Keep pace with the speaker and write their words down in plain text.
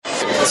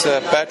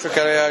is Patrick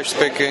Ariage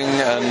speaking,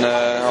 and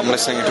I'm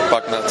listening to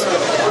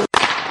Pucknut.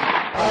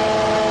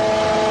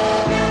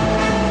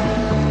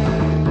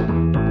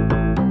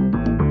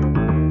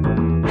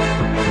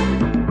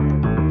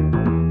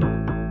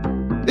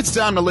 It's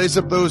time to lace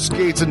up those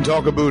skates and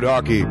talk about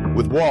hockey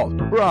with Walt,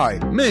 Bry,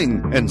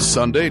 Ming, and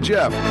Sunday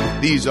Jeff.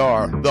 These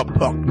are the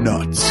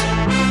Pucknuts.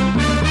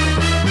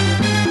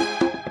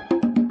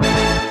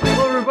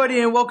 Hello, everybody,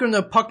 and welcome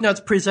to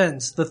Pucknuts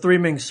Presents the Three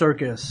Ming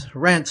Circus.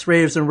 Rants,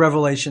 raves, and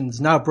revelations,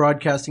 now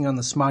broadcasting on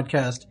the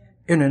Smodcast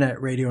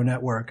Internet Radio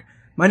Network.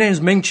 My name is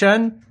Ming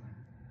Chen.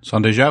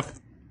 Sunday Jeff.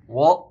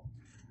 Walt.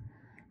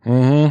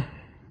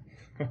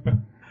 Mm-hmm.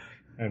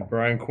 And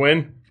Brian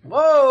Quinn.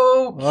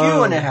 Whoa!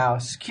 Q in the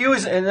house. Q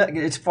is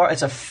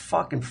it's a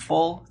fucking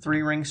full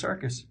 3-ring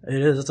circus.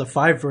 It is. It's a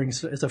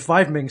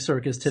 5-Ming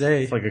circus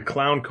today. It's like a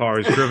clown car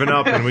is driven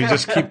up, and we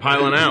just keep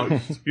piling out.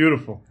 It's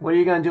beautiful. What are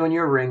you gonna do in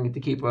your ring to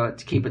keep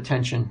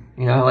attention?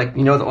 You know, like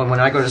that when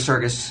I go to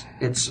circus,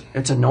 it's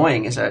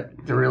annoying. Is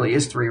that there really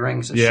is 3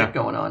 rings of shit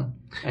going on,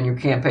 and you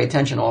can't pay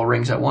attention to all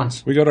rings at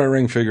once. We got our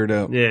ring figured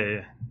out.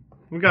 Yeah.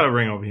 We got a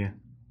ring over here.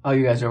 Oh,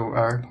 you guys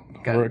are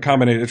we're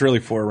accommodated. It's really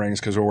 4 rings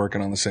because we're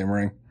working on the same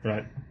ring.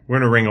 Right. We're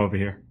in a ring over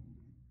here.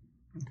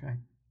 Okay.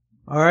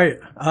 All right.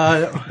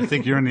 I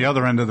think you're in the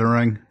other end of the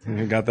ring.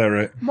 You got that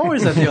right. I'm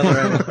always at the other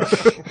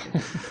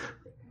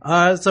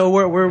end. So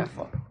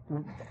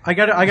I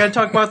got to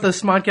talk about the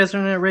Smodcast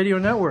Internet Radio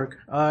Network.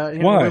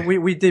 Why?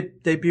 We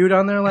debuted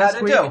on there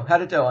last week.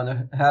 How'd it do?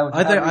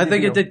 I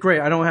think it did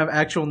great. I don't have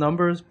actual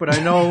numbers, but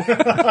I know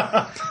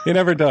he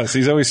never does.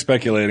 He's always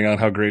speculating on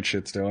how great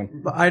shit's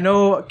doing. I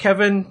know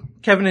Kevin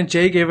and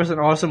Jay gave us an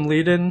awesome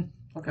lead-in.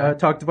 Okay.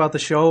 Talked about the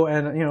show,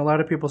 and a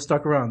lot of people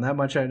stuck around. That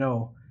much I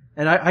know.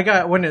 And I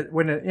got when it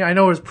I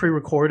know it was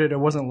pre-recorded, it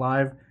wasn't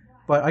live,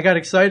 but I got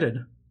excited.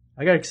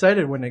 I got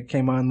excited when it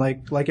came on,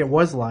 like it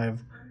was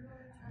live.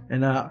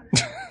 And the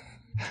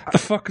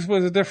fuck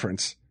was the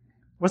difference?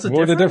 What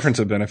would the difference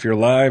have been if you're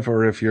live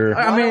or if you're?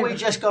 Why don't we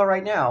just go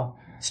right now?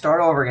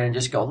 Start over again and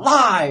just go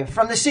live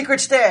from the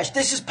secret stash.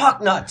 This is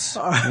Pucknuts.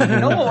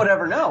 No one would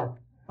ever know.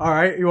 All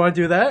right, you want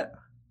to do that?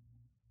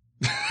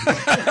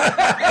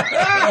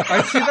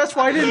 I see. That's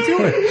why I didn't do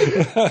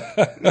it.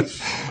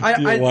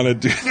 I want to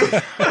do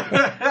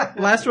that.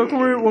 Last week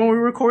when we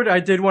recorded, I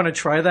did want to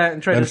try that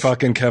and try. And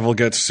fucking Kev will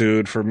get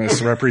sued for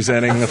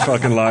misrepresenting the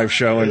fucking live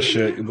show and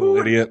shit. You little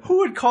idiot. Who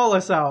would call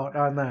us out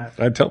on that?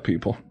 I'd tell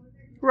people.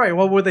 Right.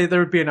 Well, there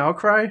would be an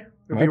outcry?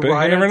 Might be. You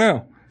never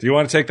know. Do you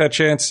want to take that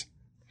chance,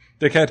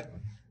 dickhead?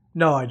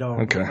 No, I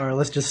don't. Okay. All right,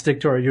 let's just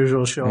stick to our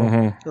usual show.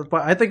 Mm-hmm.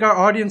 But I think our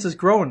audience is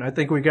growing. I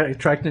think we got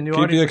attracted a new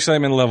audience. Keep the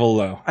excitement level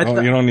low.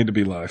 You don't need to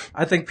be live.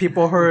 I think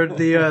people heard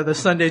the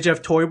Sunday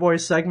Jeff Toy Boy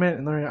segment,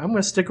 and they're like, I'm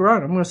going to stick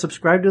around. I'm going to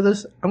subscribe to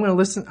this. I'm going to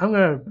listen. I'm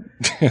going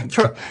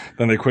to...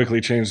 Then they quickly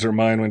change their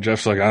mind when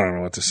Jeff's like, I don't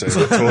know what to say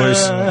about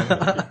toys.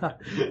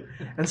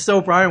 And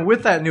so, Brian,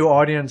 with that new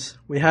audience,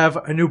 we have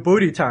a new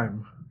booty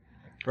time.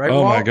 Right,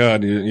 oh, Walt? My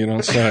God. You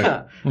don't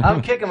say.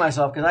 I'm kicking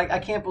myself because I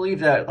can't believe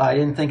that I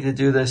didn't think to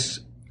do this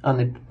on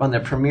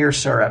the Premiere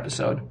Sir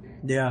episode.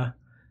 Yeah.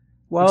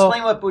 Well,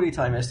 explain what booty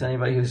time is to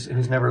anybody who's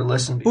never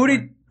listened before.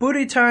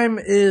 Booty time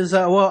is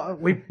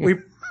we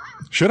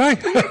should I?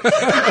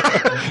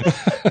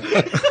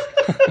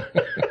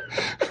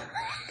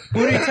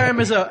 Booty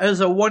time is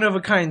a one of a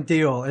kind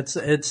deal. It's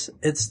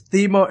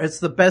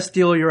the best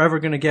deal you're ever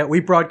going to get. We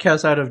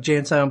broadcast out of Jay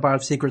and Silent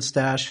Bob's Secret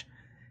Stash,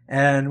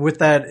 and with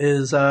that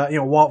is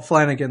Walt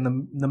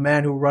Flanagan, the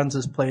man who runs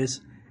this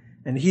place,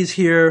 and he's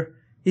here.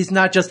 He's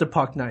not just a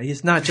puck nut.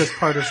 He's not just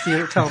part of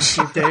Telling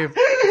Steve Dave.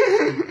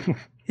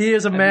 He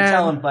is a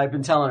man. I've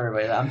been telling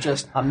everybody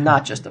that I'm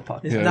not just a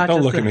puck. Yeah,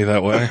 don't look at me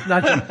that way.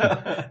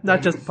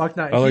 Not just a puck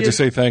nut. I'd like to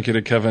say thank you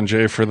to Kevin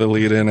J for the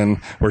lead in, and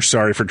we're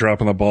sorry for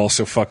dropping the ball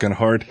so fucking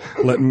hard.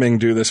 Let Ming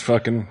do this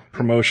fucking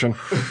promotion.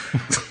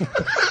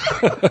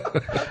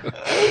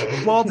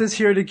 Walt is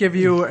here to give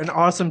you an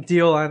awesome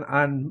deal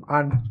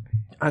on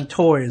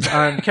toys,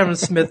 on Kevin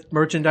Smith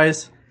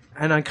merchandise,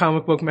 and on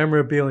comic book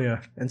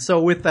memorabilia. And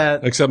so with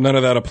that... Except none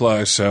of that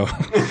applies, so...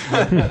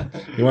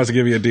 He wants to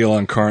give you a deal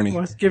on Carney. He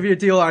wants to give you a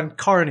deal on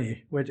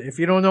Carney, which if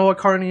you don't know what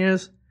Carney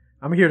is,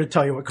 I'm here to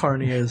tell you what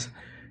Carney is.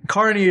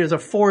 Carney is a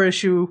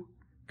 4-issue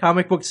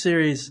comic book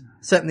series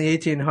set in the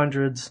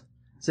 1800s,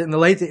 set in the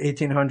late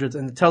 1800s,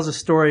 and it tells a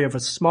story of a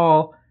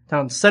small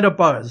town set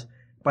abuzz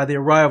by the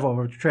arrival of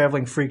a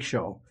traveling freak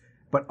show.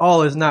 But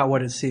all is not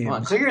what it seems. Come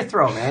on, clear your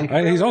throat,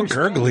 man. He's all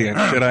gurgly and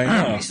shit, I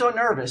know. He's so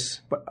nervous.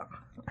 But...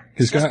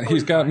 He's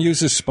got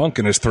Muse's spunk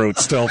in his throat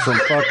still from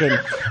fucking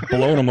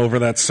blowing him over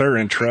that Sir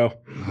intro.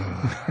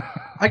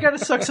 I gotta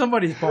suck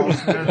somebody's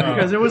balls, man,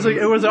 because it was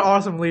an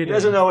awesome lead. He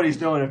doesn't know what he's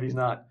doing if he's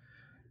not.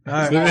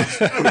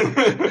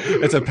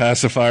 It's a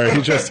pacifier.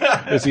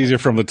 It's easier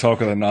for him to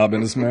talk with a knob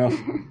in his mouth.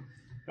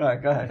 All right,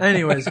 go ahead.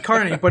 Anyways,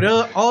 Carney, but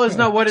all is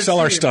not what it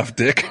Sell our seems. stuff,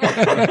 Dick. Come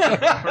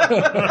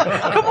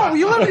on,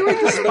 you let me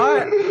read the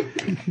spot.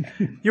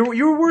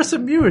 You're worse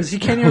than Muse. He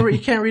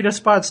can't read a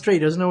spot straight. He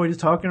doesn't know what he's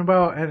talking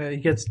about, and he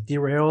gets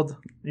derailed.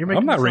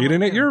 I'm not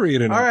reading it. You're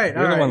reading it. All right,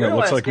 You're the one You're that the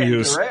looks one like that's getting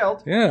Muse.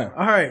 derailed. Yeah.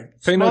 All right.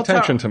 Pay no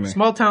attention to me.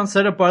 Small town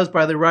set abuzz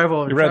by the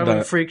rival of You read traveling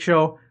that. freak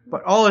show,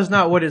 but all is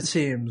not what it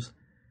seems.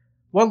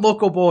 One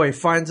local boy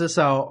finds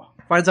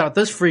out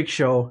this freak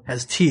show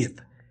has teeth,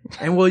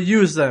 and will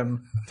use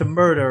them to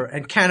murder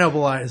and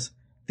cannibalize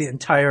the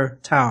entire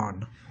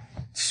town.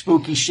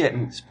 Spooky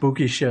shit.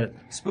 Spooky shit.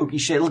 Spooky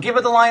shit. We'll give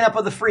it the lineup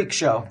of the freak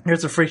show.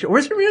 Here's the freak show.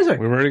 Where's your music?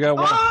 We've already got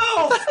one.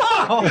 Oh,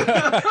 fuck!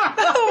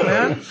 Oh,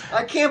 man.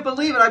 I can't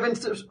believe it. I've been...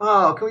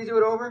 Oh, can we do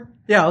it over?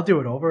 Yeah, I'll do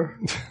it over.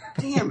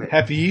 Damn it.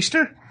 Happy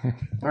Easter?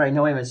 All right,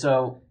 no, wait a minute.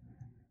 So,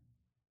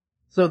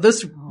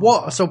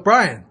 So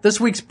Brian, this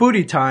week's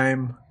booty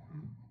time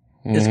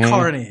is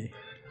Carney.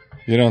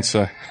 You don't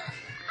say.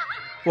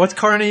 What's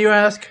Carney, you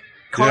ask?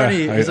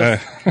 Carney Yeah, is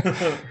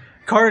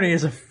Carney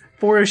is a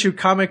 4-issue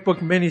comic book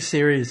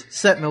miniseries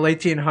set in the late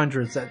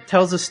 1800s that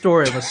tells the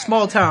story of a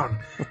small town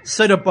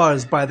set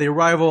abuzz by the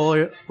arrival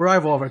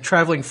of a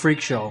traveling freak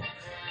show.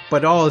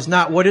 But all is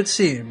not what it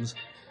seems.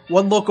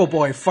 One local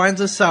boy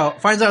finds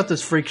out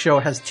this freak show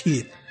has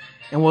teeth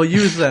and will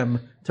use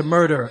them to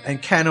murder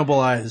and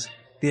cannibalize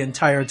the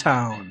entire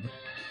town.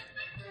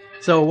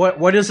 So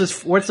what is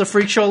this? What's the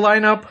freak show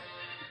lineup?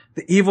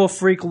 The Evil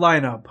Freak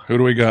lineup. Who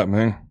do we got,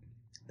 man?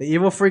 The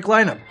Evil Freak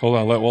lineup. Hold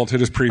on, let Walt hit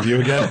his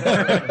preview again.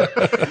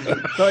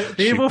 The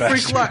Evil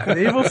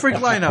Freak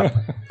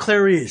lineup.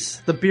 Clarice,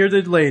 the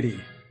bearded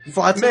lady.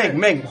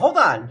 Ming, hold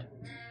on.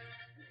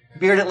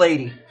 Bearded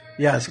lady.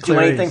 Yes, Do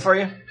Clarice. anything for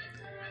you?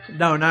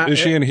 No, not. Is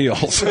she in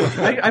heels?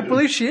 I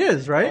believe she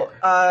is, right?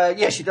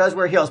 Yeah, she does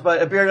wear heels,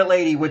 but a bearded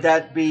lady, would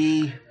that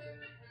be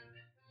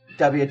a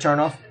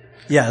turnoff?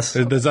 Yes.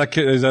 Is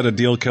that a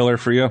deal killer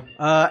for you?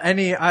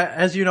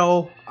 As you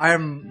know,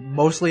 I'm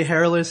mostly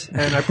hairless,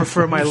 and I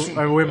prefer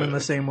my women the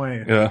same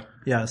way. Yeah.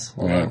 Yes.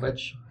 Hold on,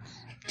 bitch.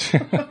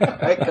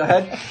 Right, go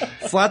ahead.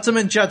 Flotsam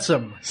and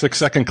Jetsam.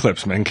 6-second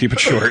clips, man. Keep it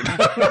short.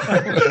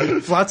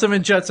 Flotsam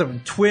and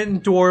Jetsam.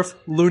 Twin dwarf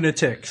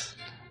lunatics.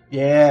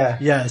 Yeah.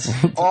 Yes.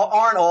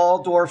 Aren't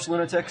all dwarfs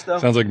lunatics, though?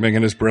 Sounds like Ming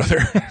and his brother.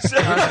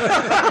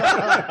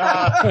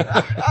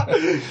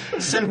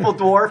 Sinful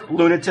dwarf,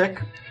 lunatic.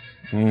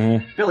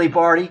 Mm-hmm. Billy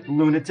Barty,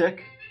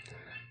 lunatic.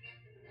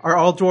 Are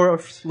all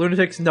dwarfs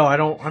lunatics? No, I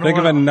don't. Think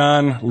of a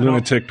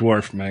non-lunatic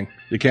dwarf, Ming.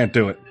 You can't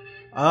do it.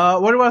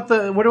 What about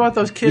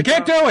those kids? You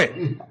can't do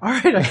it. All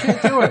right, I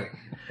can't do it.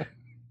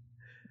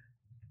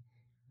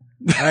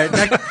 All right,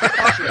 next.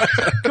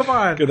 Come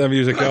on. Get that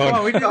music Come on,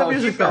 going. we need the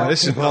music going.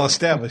 This is well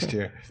established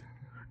here.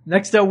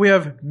 Next up, we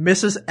have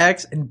Mrs.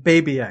 X and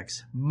Baby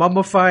X,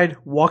 mummified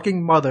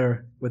walking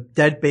mother with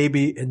dead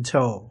baby in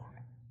tow.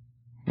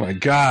 My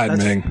God,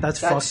 Ming. That's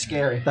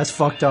scary. That's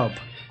fucked up.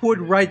 Who would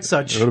write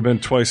such? It would have been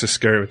twice as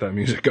scary with that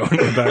music going in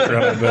the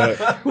background. I bet.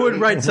 Who would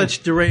write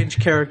such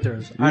deranged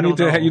characters? I don't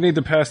know. You need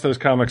to pass those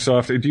comics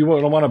off. Do you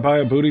want to buy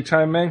a booty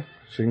time, Ming?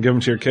 So you can give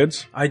them to your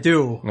kids? I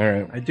do. All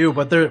right. I do,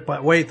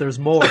 but wait, there's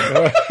more.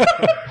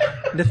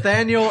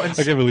 Nathaniel and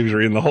I can't believe you're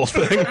reading the whole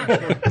thing.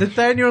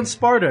 Nathaniel and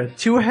Sparta,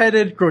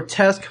 two-headed,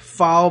 grotesque,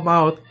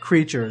 foul-mouthed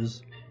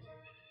creatures.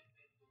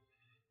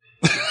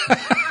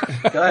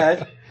 Go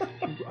ahead.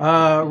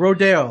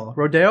 Rodale.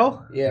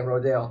 Rodale? Yeah,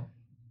 Rodale.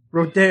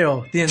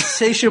 Rodale, the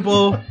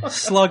insatiable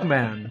slug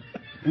man.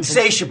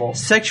 Insatiable.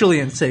 Sexually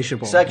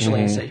insatiable.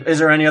 Sexually insatiable. Is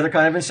there any other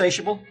kind of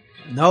insatiable?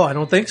 No, I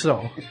don't think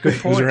so. Good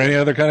point. Is there any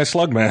other kind of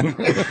slug man?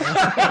 Next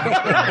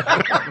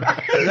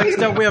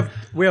up,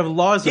 we have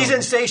Lazo. He's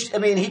insatiable.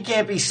 I mean, he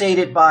can't be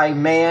sated by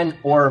man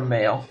or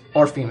male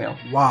or female.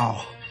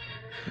 Wow.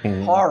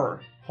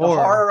 Horror. The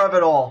horror of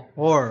it all.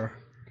 Horror.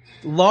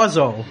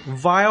 Lazo,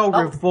 vile,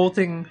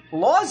 revolting.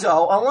 Alonzo.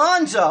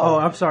 Oh,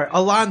 I'm sorry,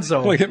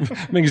 Alonzo. Like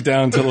it Ming's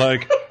down to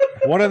like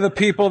one of the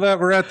people that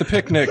were at the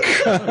picnic.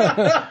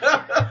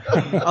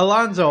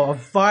 Alonzo, a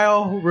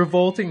vile,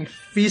 revolting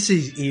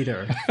feces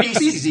eater.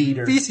 Feces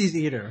eater. Feces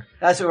eater.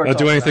 That's what we're Not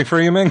do talking anything for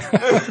you, Ming?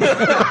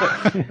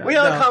 about. We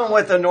don't come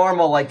with a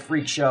normal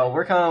freak show.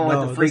 We're coming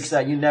with the freaks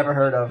that you never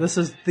heard of. This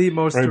is the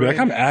most. Right, like,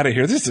 I'm out of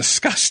here. This is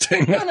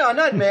disgusting. No,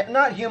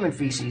 not human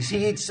feces.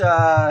 He eats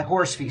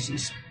horse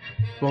feces.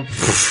 Well,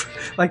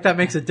 like that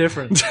makes a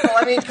difference. Well,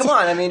 I mean, come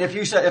on. I mean, if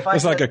I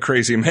It's like a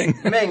crazy Ming.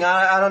 Ming,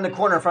 out on the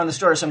corner in front of the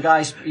store, some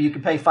guys, you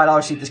could pay $5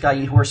 to see this guy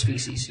eat horse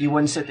feces. You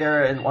wouldn't sit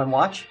there and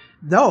watch?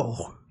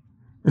 No.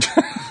 You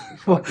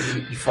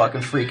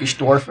fucking freakish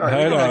dwarf. All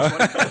right,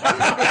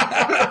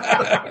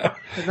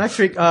 Next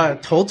week,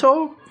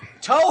 Toto?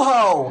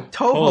 Toho!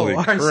 Holy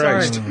I'm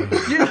Christ.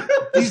 sorry.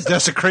 He's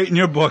desecrating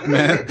your book,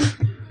 man.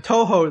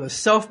 Toho, the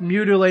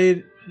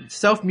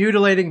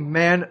self-mutilating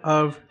man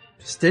of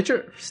Stitches.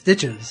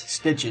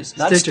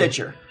 Not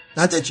Stitcher.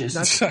 Stitches.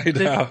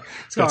 Side out.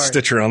 It's got Sorry.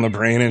 Stitcher on the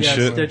brain and Yeah,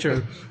 shit.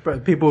 Stitcher.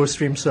 But people who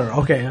stream Sir.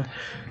 Okay. All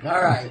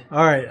right.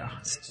 All right.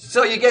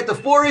 So you get the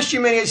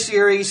 4-issue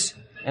miniseries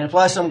And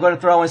plus, I'm going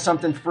to throw in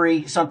something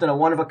free, something a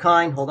one of a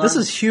kind. Hold on. This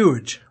is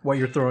huge, what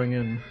you're throwing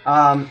in.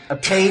 A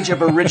page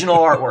of original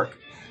artwork.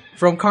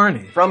 From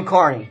Carney. From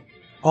Carney.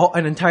 Oh,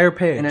 an entire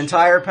page. An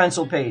entire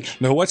pencil page.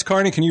 No, what's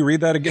Carney? Can you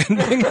read that again?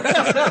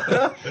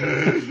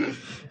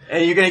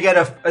 And you're going to get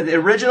an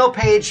original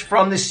page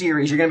from the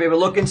series. You're going to be able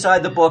to look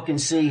inside the book and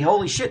see,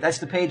 holy shit, that's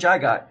the page I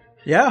got.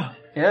 Yeah.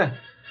 Yeah.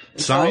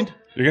 Signed?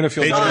 You're going to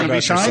feel Page better gonna about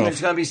be signed? yourself.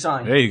 It's going to be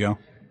signed. There you go.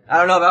 I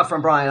don't know about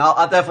from Brian.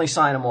 I'll definitely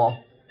sign them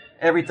all.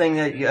 Everything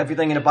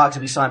in the box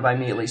will be signed by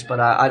me at least, but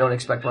I don't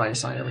expect Brian to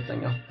sign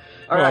everything, though. All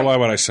Well, right. why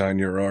would I sign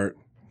your art?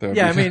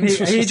 Yeah, I mean,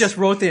 he just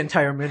wrote the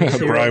entire miniseries.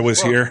 Bri was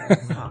here.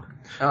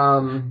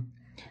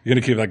 You're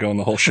going to keep that going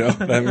the whole show,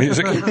 that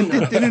music?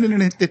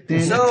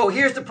 So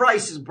here's the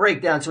prices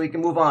breakdown so we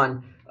can move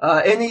on.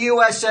 In the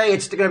USA,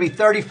 it's going to be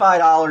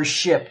 $35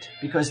 shipped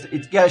because you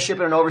got to ship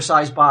in an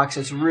oversized box.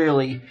 It's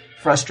really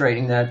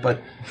frustrating but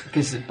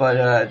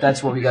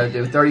that's what we got to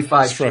do.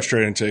 35. It's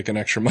frustrating taking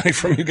extra money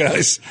from you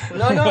guys.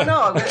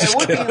 No. It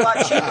would be a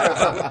lot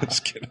cheaper.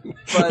 Just kidding.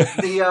 But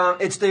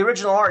it's the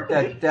original art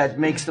that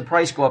makes the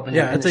price go up.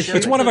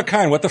 It's one of a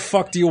kind. What the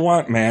fuck do you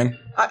want, man?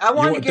 I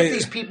wanted to give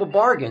these people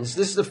bargains.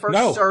 This is the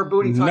first Sir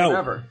Booty time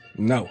ever.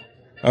 No.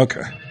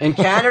 Okay. In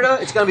Canada,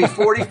 it's going to be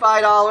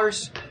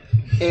 $45.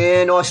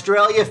 In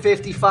Australia,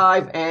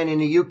 $55, and in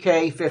the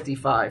UK,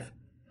 $55.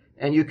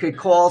 And you could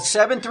call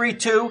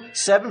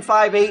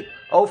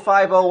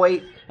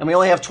 732-758-0508, and we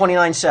only have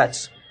 29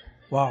 sets.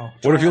 Wow.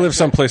 What if you live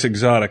someplace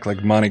exotic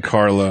like Monte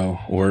Carlo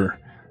or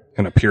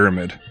in a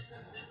pyramid?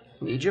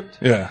 In Egypt?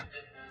 Yeah.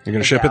 You're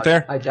going to ship it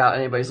there? I doubt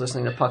anybody's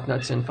listening to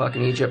Pucknuts in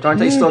fucking Egypt. Aren't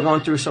they still going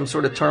through some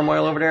sort of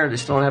turmoil over there? They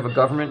still don't have a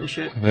government and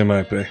shit? They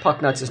might be.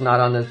 Pucknuts is not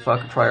on the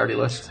fucking priority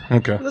list.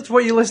 Okay. That's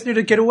what you listen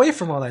to get away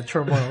from all that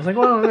turmoil. It's like,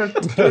 well, I'm going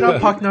to get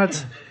up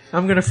Pucknuts.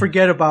 I'm going to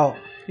forget about,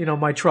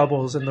 my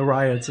troubles and the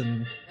riots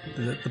and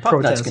the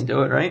protests. Pucknuts can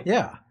do it, right?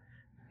 Yeah.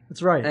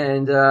 That's right.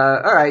 And,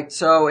 all right.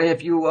 So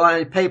if you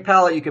want to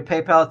PayPal it, you can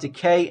PayPal it to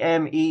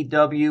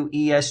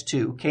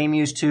KMEWES2,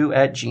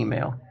 KMEWES2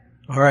 @gmail.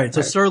 All right.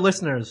 So, sir,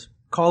 listeners,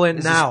 call in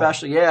now.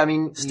 Especially, yeah. I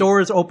mean, store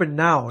is open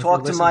now.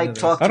 Talk to Mike.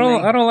 Talk to I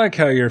me. don't like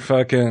how you're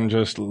fucking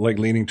just like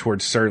leaning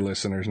towards Sir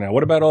listeners now.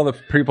 What about all the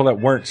people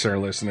that weren't Sir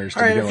listeners?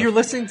 All right. If you're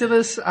listening to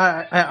this,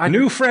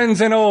 new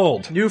friends and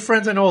old,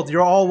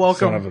 you're all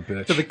welcome Son of a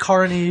bitch. to the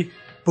Carney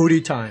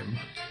Booty Time.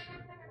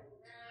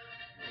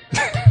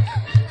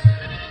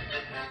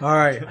 All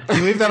right. Can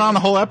you leave that on the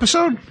whole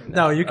episode?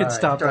 No, you can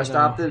stop Do I that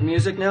stop now. the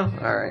music now?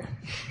 All right.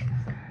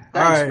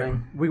 Thanks, All right.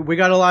 man. We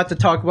got a lot to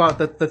talk about.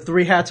 The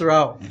three hats are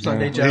out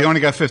Sunday, Jeff. You only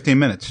got 15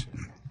 minutes.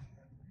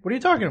 What are you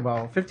talking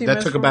about? 15 That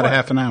minutes? took for about what? a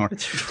half an hour.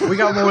 We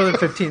got more than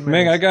 15 minutes.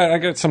 Ming, I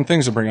got some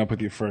things to bring up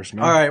with you first,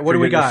 man. All right, what do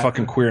we Get your got?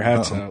 fucking queer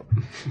hats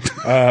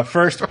out.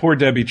 First, poor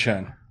Debbie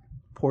Chen.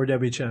 Poor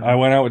Debbie Chen. I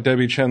went out with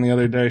Debbie Chen the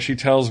other day. She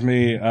tells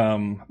me,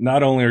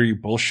 not only are you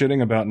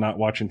bullshitting about not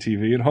watching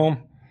TV at home,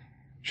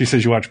 she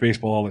says you watch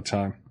baseball all the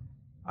time.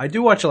 I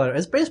do watch a lot.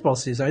 It's baseball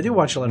season. I do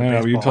watch a lot of No,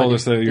 baseball. you told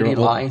us that Did you're. he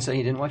lie and say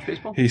he didn't watch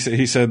baseball? He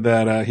said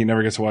that he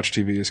never gets to watch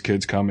TV. His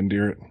kids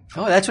commandeer it.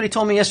 Oh, that's what he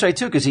told me yesterday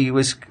too. Because he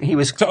was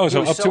So up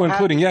to happy.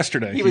 including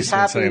yesterday. He was he's been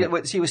happy. saying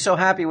it. He was so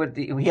happy with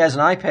he has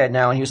an iPad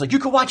now, and he was like, "You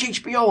could watch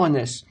HBO on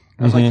this."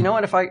 I was like, you know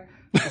what? If I'm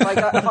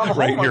home,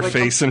 Right in I'm your like,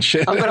 face and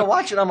shit. I'm going to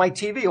watch it on my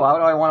TV. Why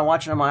would I want to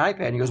watch it on my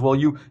iPad? And he goes, "Well,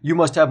 you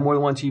must have more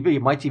than one TV.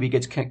 My TV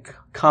gets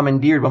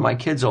commandeered by my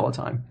kids all the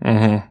time."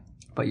 Mm-hmm.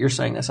 But you're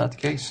saying that's not the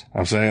case.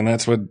 I'm saying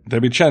that's what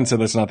Debbie Chen said.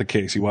 That's not the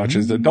case. He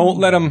watches. Don't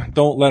let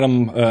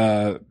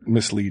him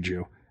mislead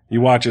you. He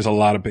watches a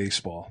lot of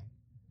baseball.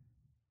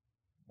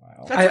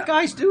 That's what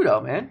guys do,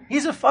 though, man.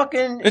 He's a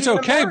fucking. It's he's an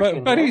okay,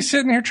 American, but man. he's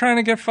sitting here trying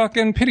to get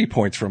fucking pity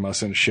points from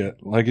us and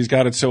shit. Like he's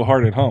got it so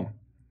hard at home.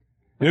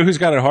 You know who's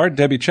got it hard?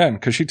 Debbie Chen,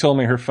 because she told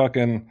me her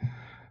fucking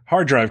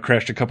hard drive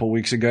crashed a couple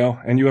weeks ago,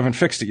 and you haven't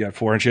fixed it yet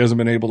for her, and she hasn't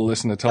been able to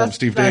listen to Tell Him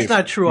Steve Dave. That's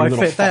not true. You I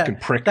little fit fucking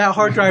that. prick. That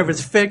hard drive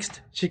is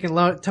fixed. She can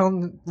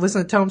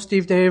listen to Tell Him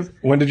Steve Dave.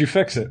 When did you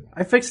fix it?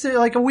 I fixed it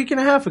like a week and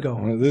a half ago.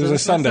 This is a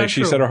That's Sunday. not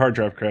She true. said her hard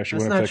drive crashed. You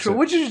That's wouldn't not fix true. it.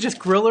 Would you just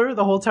grill her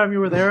the whole time you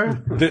were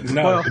there?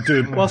 No,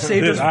 dude.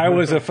 I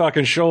was a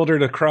fucking shoulder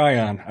to cry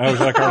on. I was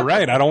like, all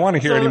right, I don't want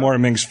to hear any more of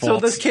Ming's So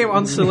faults. this came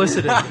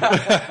unsolicited.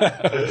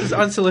 Just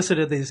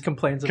unsolicited, these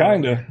complaints. about it.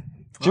 Kinda.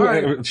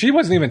 right. She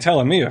wasn't even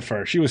telling me at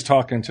first. She was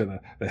talking to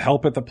the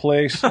help at the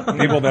place,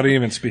 people that didn't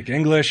even speak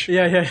English.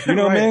 Yeah. You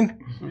know right.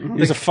 Ming?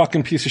 He's a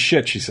fucking piece of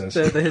shit, she says.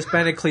 The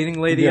Hispanic cleaning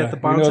lady Yeah. at the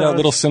You bounce know that house.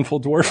 little sinful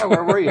dwarf?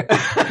 Where were you?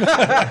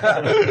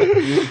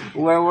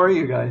 Where were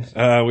you guys?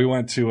 We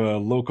went to a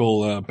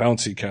local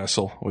bouncy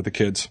castle with the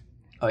kids.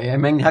 Oh yeah,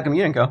 Ming. How come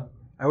you didn't go?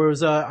 I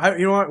was, you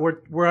know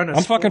what? We're on a.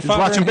 I'm fucking watching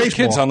fathering these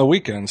baseball. kids on the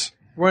weekends.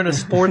 We're on a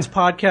sports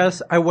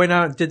podcast. I went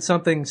out and did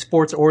something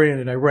sports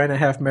oriented. I ran a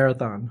half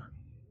marathon.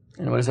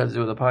 And what does that have to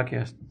do with the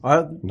podcast?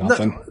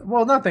 Nothing.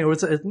 Nothing. It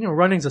was,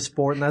 running's a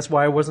sport, and that's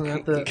why I wasn't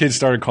at the. Kids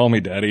started calling me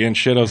daddy and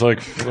shit. I was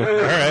like, all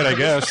right, I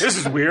guess. This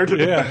is weird.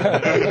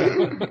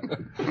 Yeah.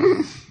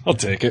 I'll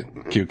take it.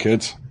 Cute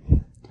kids.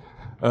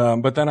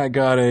 But then I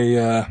got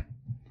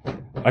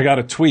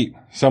a tweet.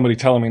 Somebody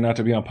telling me not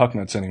to be on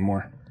Pucknuts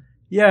anymore.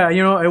 Yeah,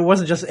 it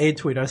wasn't just a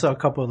tweet. I saw a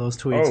couple of those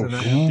tweets. Oh,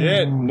 and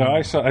shit. No,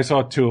 I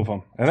saw 2 of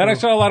them, and then I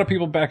saw a lot of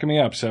people backing me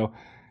up. So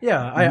yeah,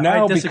 I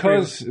now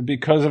disagree.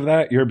 because of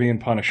that, you're being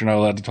punished. You're not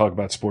allowed to talk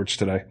about sports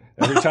today.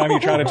 Every time you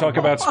try to talk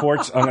about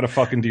sports, I'm going to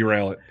fucking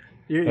derail it.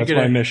 That's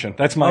my mission.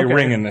 That's my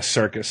ring in this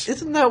circus.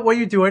 Isn't that what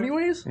you do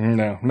anyways?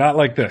 No, not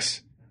like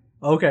this.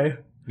 Okay.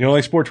 The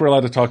only sports we're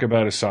allowed to talk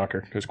about is soccer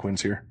because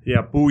Quinn's here.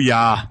 Yeah,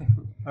 booyah.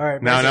 All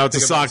right. Now it's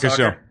a soccer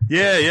show.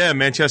 Yeah.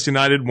 Manchester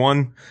United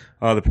won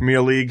the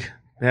Premier League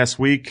last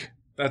week.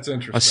 That's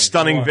interesting. A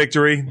stunning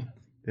victory.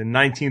 The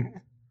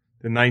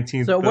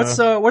 19th.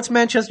 So what's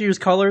Manchester U's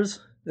colors?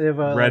 They have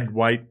red,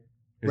 white.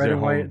 Red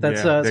and white.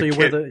 That's so you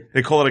wear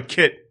They call it a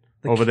kit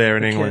over there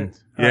in England.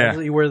 Yeah.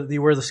 You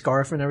wear the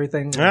scarf and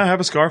everything. Yeah, I have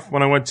a scarf.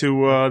 When I went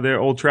to their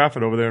Old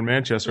Trafford over there in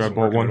Manchester, I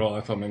bought one. At all.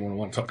 I thought maybe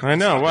one talk. I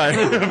know. Why?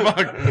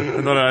 Fuck.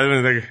 I thought I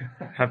didn't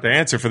have to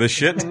answer for this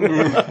shit.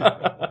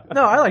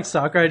 No, I like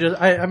soccer.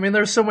 I mean,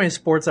 there's so many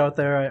sports out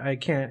there. I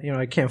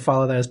can't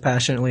follow that as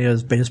passionately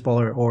as baseball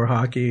or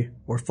hockey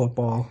or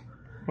football.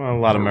 Well, a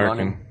lot of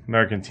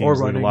American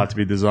teams leave a lot to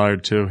be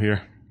desired too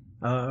here.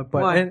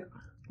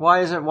 Why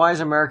is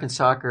American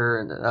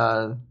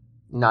soccer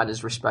not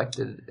as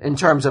respected in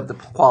terms of the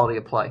quality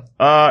of play?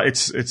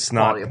 It's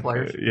not quality of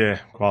players. Yeah,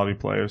 quality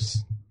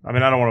players. I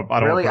mean, I don't want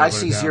to. Really, I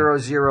see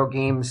 0-0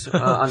 games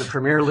on the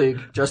Premier League,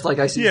 just like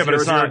I see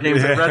 0-0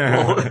 games at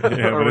Red Bull.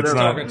 Yeah, but it's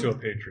not. Talking to a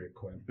Patriot,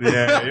 Quinn.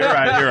 Yeah, you're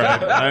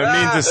right.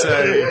 I mean to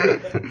say,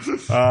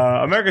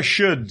 America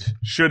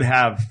should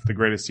have the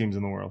greatest teams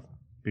in the world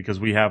because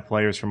we have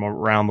players from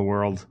around the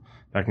world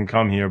that can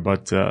come here,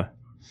 but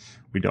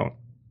we don't.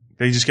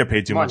 They just get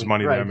paid too much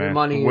money there, man.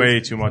 Way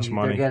too much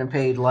money. They're getting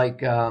paid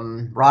like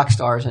rock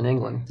stars in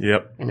England.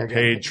 Yep. And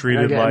they're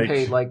treated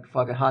like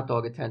fucking hot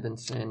dog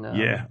attendants.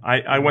 Yeah.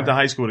 I went to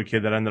high school with a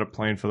kid that ended up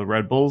playing for the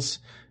Red Bulls,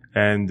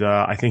 and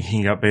I think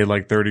he got paid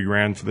like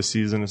 $30,000 for the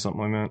season or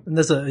something like that. And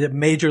there's a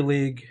Major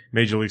League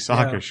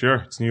Soccer,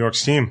 sure. It's New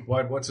York's team.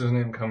 What's his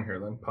name come here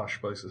then? Posh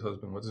Spice's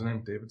husband. What's his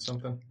name? David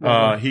something?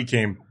 He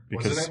came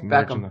because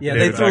Beckham. Yeah,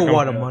 they threw a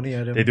lot of money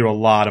at him. They threw a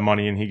lot of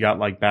money, and he got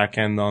like back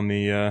end on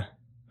the.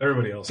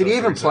 Everybody else. Did he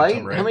even play?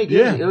 How many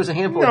games? Yeah. It was a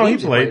handful of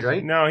games he played,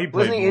 right? No, he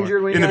played. Wasn't he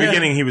injured when he in got the here?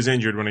 beginning? He was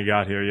injured when he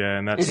got here. Yeah,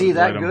 and that's. Is he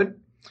that good?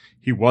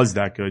 He was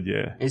that good.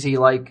 Yeah. Is he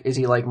like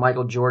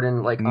Michael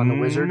Jordan on the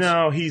Wizards?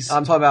 No,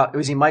 I'm talking about.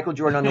 Was he Michael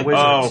Jordan on the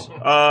Wizards?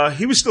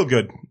 He was still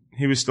good.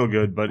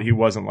 But he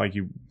wasn't like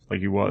he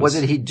was. What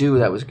did he do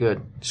that was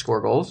good? Score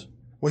goals?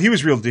 Well, he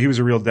was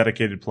a real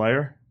dedicated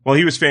player. Well,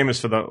 he was famous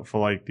for the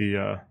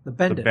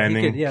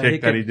bending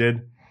kick that he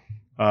did.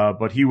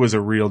 But he was a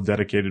real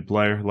dedicated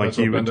player. Like That's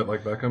what bend it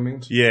like Beckham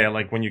means? Yeah,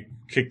 like when you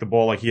kick the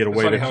ball, like he had a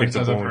way to kick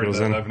the ball and it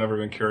goes in. I've never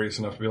been curious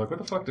enough to be like, what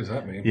the fuck does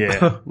that mean?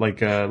 Yeah,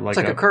 like it's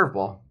like a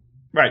curveball.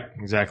 Right,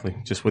 exactly.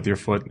 Just with your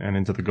foot and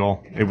into the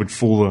goal. It would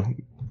fool the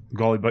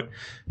goalie. But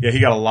yeah, he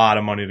got a lot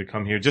of money to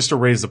come here just to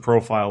raise the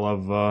profile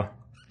of.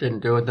 Didn't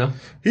do it though.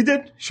 He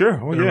did,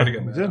 sure. Oh yeah, he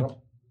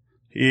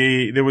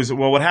did.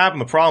 What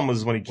happened? The problem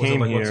was when he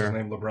came here. What's his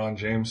name? LeBron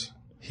James.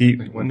 No. He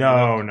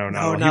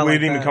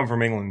didn't even come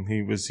from England.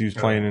 He was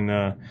playing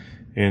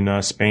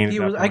in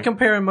Spain. I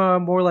compare him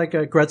more like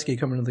Gretzky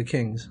coming to the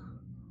Kings.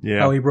 Yeah.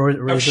 How he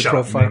rose the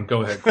profile.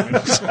 Go ahead.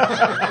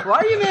 Why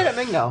are you mad at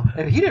Ming now?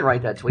 He didn't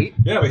write that tweet.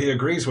 Yeah, but he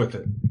agrees with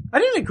it. I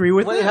didn't agree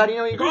with it. How do you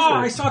know he agrees with it?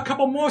 I saw a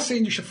couple more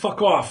saying you should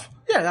fuck off.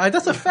 Yeah,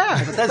 that's a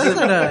fact. That's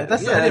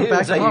I didn't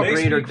back him up. They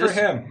speak for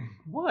him.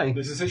 Why?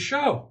 This is his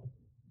show.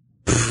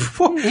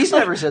 He's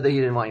never said that he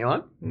didn't want you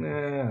on.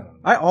 Nah.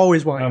 I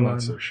always want you on. I'm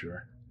not so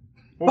sure.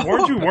 Well,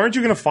 weren't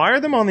you going to fire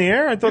them on the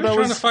air? I thought that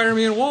was trying to fire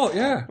me and Walt.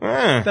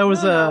 Yeah. That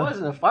was that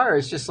wasn't a fire.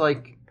 It's just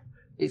like.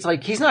 It's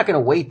like he's not going to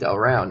wait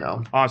around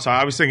though. Oh,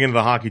 sorry. I was thinking of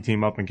the hockey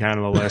team up in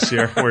Canada last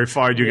year where he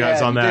fired you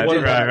guys on that. He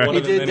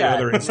did that.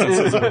 Other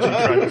instances in which he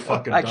tried to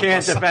fucking I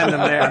can't defend him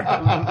there.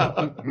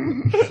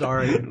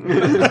 Sorry.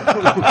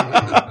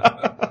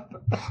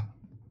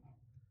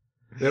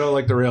 They don't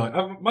like the reality.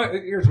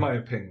 Here's my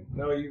opinion.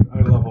 No, I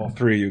love all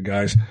three of you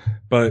guys,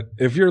 but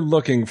if you're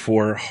looking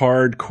for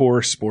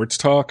hardcore sports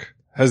talk,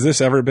 has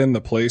this ever been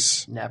the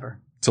place? Never.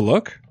 To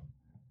look?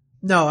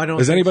 No, I don't.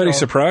 Is anybody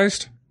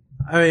surprised?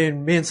 I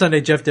mean, me and Sunday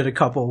Jeff did a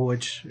couple,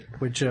 which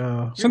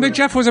Sunday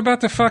Jeff was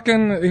about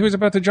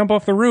to jump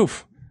off the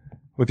roof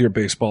with your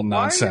baseball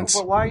nonsense.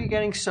 Why are you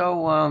getting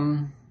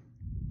so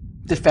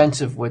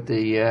defensive with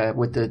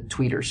the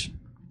tweeters?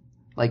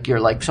 Like you're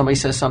like somebody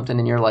says something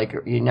and you're like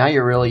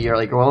you're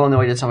like well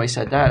annoyed that somebody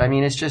said that. I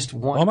mean, it's just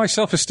one. All my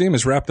self-esteem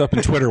is wrapped up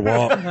in Twitter,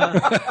 Walt.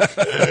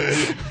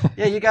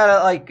 Yeah, you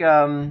gotta like.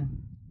 I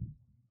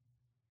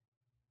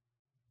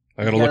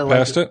gotta look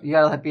past it. You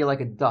gotta be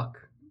like a duck.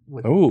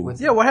 What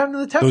happened to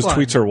the Teflon? Those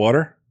tweets are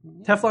water?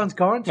 Teflon's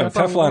gone? No,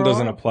 Teflon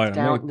doesn't apply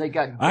to me.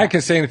 I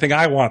can say anything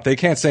I want. They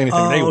can't say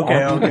anything they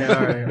want. Okay,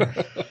 all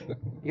right.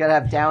 You gotta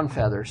have down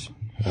feathers.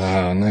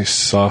 Nice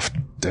soft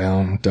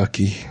down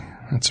ducky.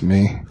 That's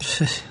me.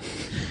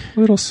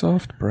 Little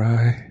soft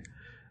Bry.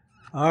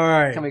 All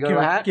right. Can we go to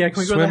the hat? Yeah,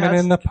 can we go to the Swimming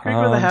hats? in the Can we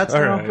go to the pond. hats All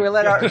now? right.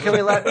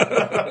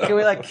 Can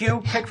we let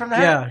Q pick from the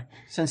hat? Yeah.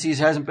 Since he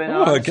hasn't been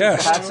Oh, on. a Since the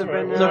guest. hats have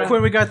been, So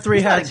Quinn, we got three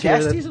he's not hats a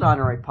guest, here. he's an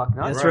honorary puck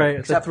nut. That's right.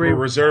 It's the Except three. We're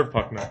reserve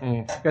puck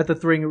nut. Got the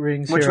three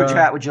rings Which here.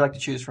 hat would you like to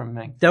choose from,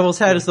 Ming? Devil's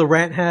hat is the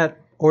Rant hat.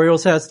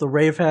 Orioles hat's the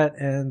Rave hat,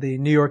 and the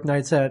New York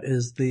Knights hat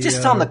is the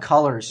Just tell him the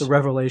colors. the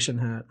Revelation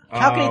hat.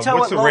 How can you tell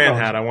what's what the logo? rant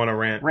hat? I want a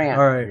rant. Rant.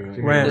 All right,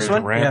 Rant. This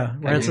one? Rant.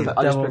 Yeah, Rant's the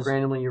I'll just pick Devils.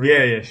 randomly. You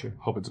Yeah, sure.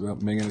 Hope it's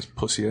about Ming and his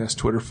pussy ass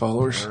Twitter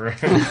followers.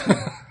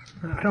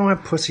 I don't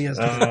have pussy as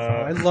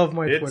I love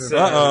my It Twitter.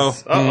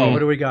 says, What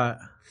do we got?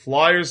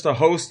 Flyers to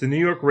host the New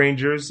York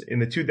Rangers in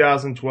the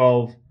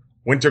 2012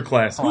 Winter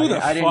Classic.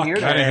 I didn't hear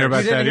that. I didn't hear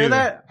about You didn't that hear either.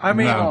 that? I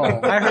mean, No.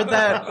 I heard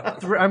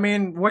that. I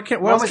mean, what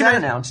When else was can that I?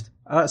 announced?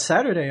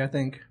 Saturday, I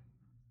think.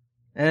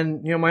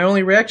 And my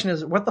only reaction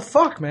is, what the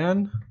fuck,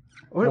 man?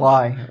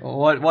 Why?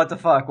 What the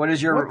fuck? What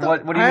is your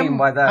what do you mean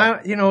by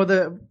that?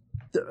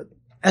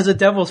 As a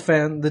Devils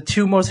fan, the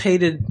two most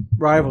hated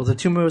rivals, the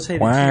two most hated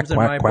Quack, teams in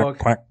my quack, book.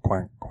 quack,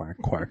 quack, quack,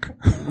 quack,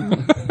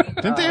 quack.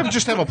 Didn't they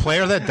just have a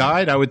player that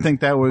died? I would think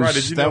that was Right,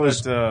 did you that know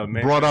was that,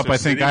 brought up. I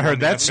think City I won heard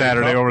the that FA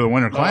Saturday Cup? over the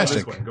Winter This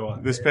Classic. one, go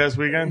on. This past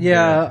weekend?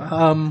 Yeah,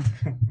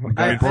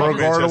 Guy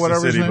Beauregard or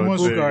whatever his name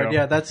was. Bugard,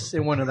 yeah, that's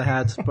in one of the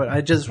hats. But I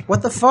just,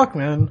 what the fuck,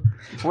 man?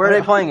 Where are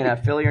they playing it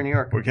at? Philly or New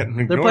York? We're getting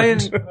They're ignored. playing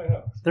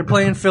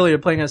Philly. They're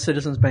playing at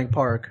Citizens Bank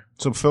Park,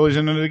 So Philly's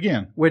in it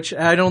again. which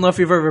I don't know if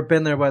you've ever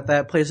been there, but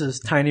that place is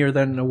tinier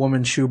than a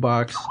woman's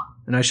shoebox,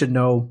 and I should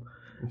know.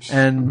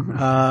 And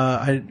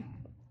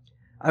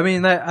I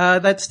mean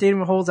that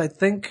stadium holds, I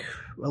think,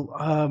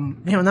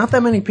 not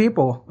that many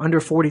people, under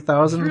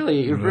 40,000.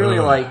 Really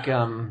like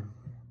Well,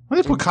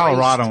 they put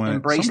Colorado in it.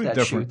 embrace Somebody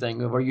that different. shoe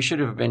thing, where you should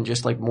have been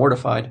just like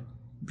mortified.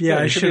 Yeah,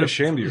 I you should be have.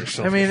 ashamed of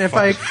yourself. I mean, you if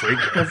I fucking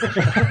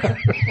freak.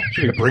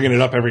 Should be bringing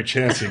it up every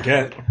chance you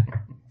get.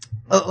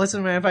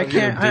 listen, man, if I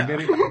can't,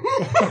 Dignity.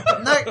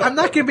 I'm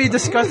not gonna be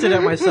disgusted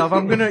at myself.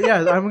 I'm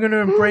gonna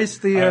embrace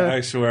the.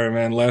 I swear,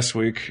 man, last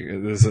week,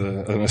 there's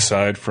an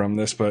aside from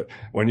this, but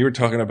when you were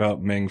talking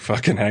about Ming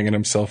fucking hanging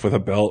himself with a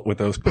belt with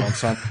those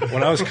pumps on,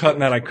 when I was cutting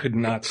that, I could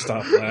not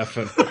stop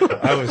laughing.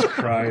 I was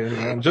crying,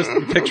 man. Just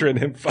picturing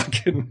him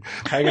fucking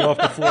hanging off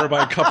the floor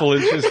by a couple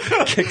inches,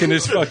 kicking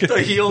his fucking...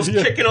 The heels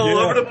kicking all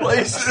over the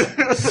place.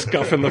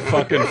 Scuffing the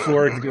fucking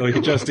floor.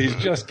 He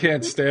just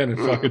can't stand it.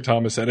 Fucking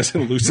Thomas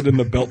Edison loosening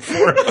the belt for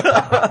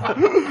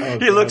him.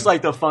 He looks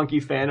like the funky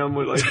Phantom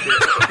with like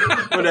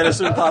when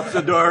Edison pops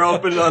the door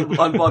open and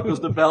unbuckles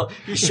the belt.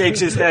 He shakes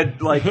his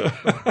head like a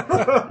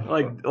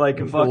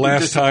fucking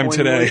Last time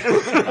today.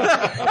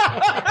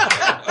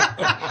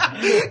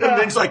 And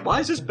Nick's like, why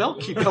does this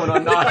belt keep coming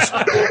undotched?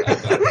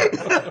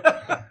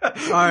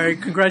 All right,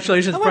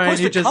 congratulations, How am I Brian.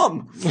 supposed You to just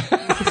come?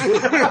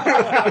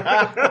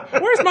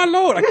 Where's my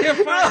load? I can't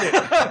find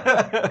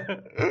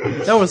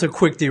it. that was a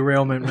quick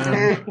derailment,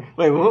 man.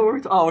 Wait, what were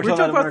we? Oh, We're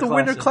talking about the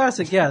Winter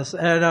Classic, yes,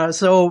 and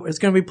so it's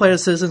going to be played at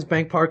Citizens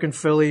Bank Park in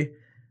Philly.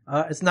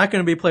 It's not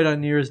going to be played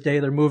on New Year's Day.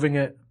 They're moving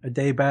it a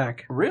day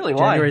back. Really?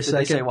 Why? January Did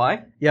they 2nd. say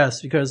why?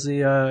 Yes, because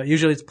the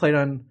usually it's played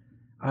on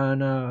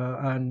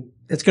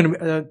it's going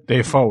to be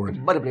Day forward.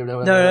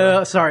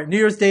 no, sorry. New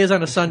Year's Day is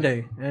on a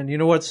Sunday, and you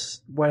know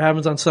what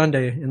happens on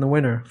Sunday in the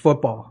winter?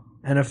 Football,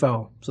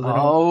 NFL. So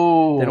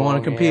they don't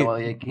want to compete. Yeah, well,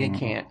 you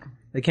can't.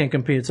 They can't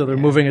compete, so they're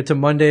moving it to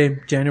Monday,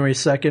 January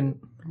 2nd.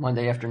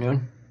 Monday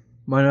afternoon.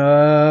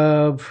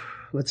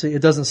 Let's see.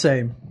 It doesn't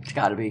say. It's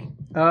got to be.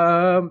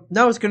 No,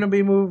 it's going to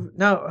be moved.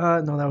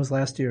 No, that was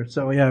last year.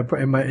 So yeah,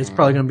 it's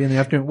probably going to be in the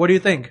afternoon. What do you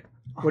think?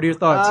 What are your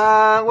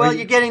thoughts? Well,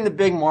 you're getting the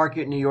big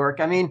market in New York.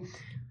 I mean,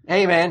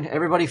 hey man,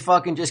 everybody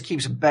fucking just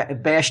keeps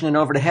bashing it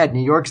over the head.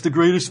 New York's the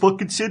greatest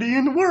fucking city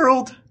in the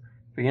world.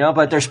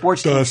 But their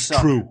sports teams suck.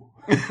 True.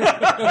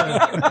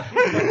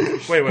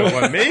 Wait,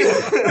 what, me?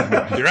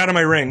 You're out of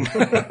my ring.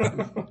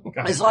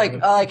 It's like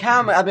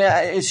how, I mean,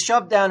 it's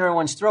shoved down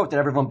everyone's throat that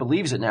everyone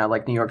believes it now,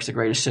 like New York's the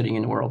greatest city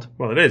in the world.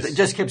 Well, it is. It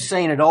just keeps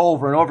saying it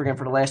over and over again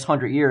for the last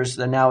 100 years,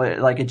 and now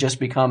it just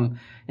become,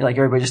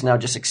 everybody just now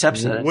just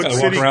accepts it. What Walk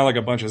city? around like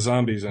a bunch of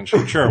zombies and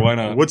shit. Sure, why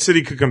not? What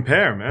city could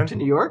compare, man? To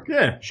New York?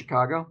 Yeah,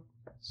 Chicago?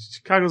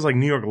 Chicago's like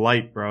New York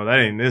light, bro.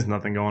 There's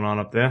nothing going on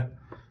up there.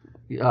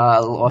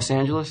 Los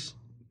Angeles?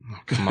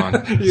 Come on.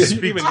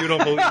 Even you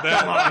don't believe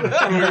that.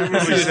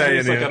 What are we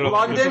saying here?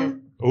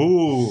 London?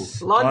 Ooh,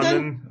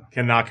 London?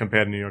 cannot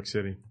compare to New York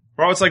City,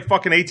 bro. It's like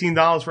fucking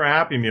 $18 for a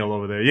Happy Meal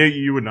over there.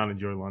 You would not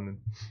enjoy London.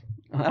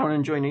 I don't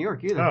enjoy New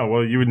York either. Oh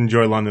well, you would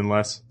enjoy London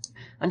less.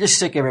 I'm just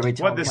sick of everybody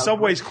telling What? me The how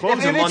subway's great- closed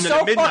If in it's London so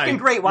at midnight. fucking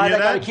great, why You do I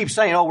hear gotta that? keep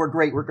saying, oh, we're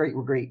great, we're great,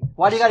 we're great?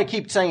 Why do you gotta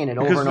keep saying it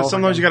over and over Because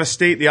sometimes you again? got to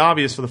state the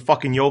obvious for the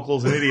fucking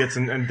yokels and idiots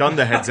and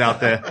dunderheads out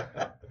there.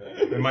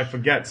 They might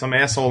forget. Some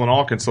asshole in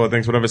Arkansas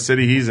thinks whatever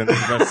city he's in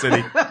is the best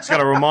city. Just got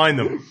to remind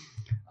them.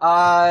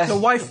 So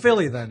why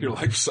Philly then? Your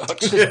life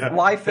sucks.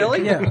 Why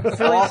Philly? Yeah.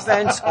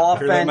 Offense.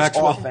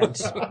 Maxwell?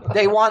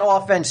 They want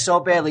offense so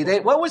badly.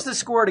 What was the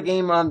score of the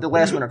game on the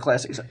last Winter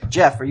Classic?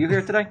 Jeff, are you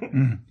here today?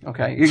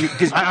 Okay.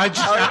 I'm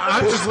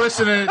just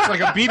listening. It's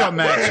like a beat up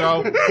match.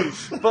 So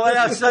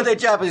But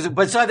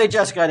Sunday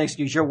Jeff got an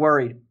excuse. You're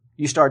worried.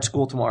 You start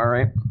school tomorrow,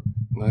 right?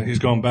 He's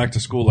going back to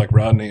school like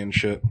Rodney and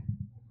shit.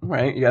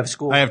 Right? You have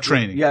school. I have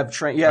training. You have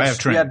training. You have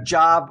training. You have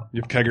job.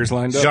 You have keggers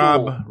lined up?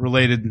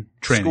 Job-related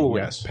training,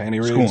 Schooling. yes. Panty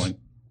reads? Schooling.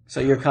 So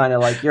you're kind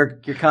of like you're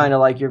kind of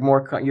like you're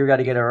more. You got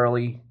to get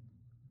early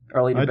to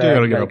I bed. do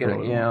gotta You get gotta up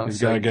early. You know, He's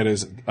so got to get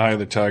his Eye of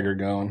the Tiger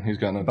going. He's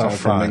got no time About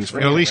for Ming's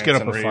 5. At least get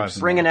up rants at and 5. raves.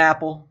 bring an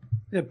apple.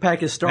 Yeah, pack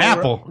his Star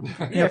Apple.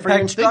 Wars. Yeah, for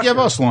pack, They give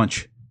us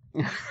lunch.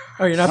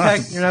 oh, you're not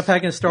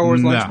packing a Star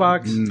Wars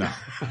lunchbox? No.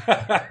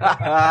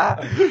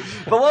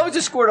 But what was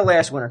the score to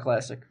last Winter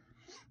Classic?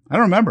 I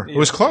don't remember. It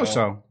was close,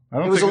 though.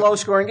 It was a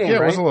low-scoring game, Yeah,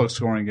 right? it was a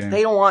low-scoring game.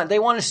 They want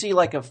to see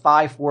like a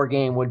 5-4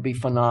 game would be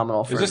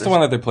phenomenal. For Is this the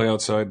one that they play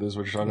outside? This is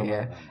what you're talking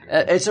Yeah,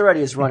 about? it's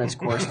already run its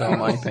course, though, in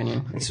my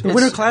opinion. The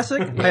Winter Classic?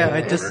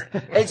 I just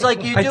It's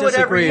like you I do it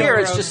every disagree. year.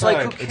 It's just like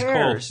who Outside. It's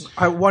cares?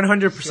 I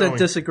 100%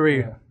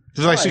 disagree.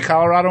 Did I see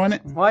Colorado in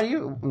it? Why do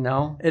you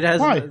no? It has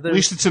Why? At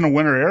least it's in a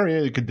winter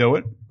area. You could do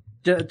it.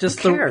 just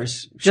Who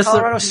cares? just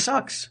Colorado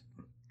sucks.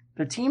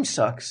 Their team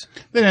sucks.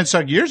 They didn't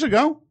suck years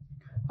ago.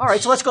 All right,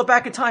 so let's go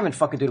back in time and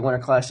fucking do the Winter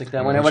Classic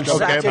then. When everyone's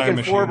Okay, Sakic time and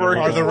machine. Forward.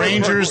 Are the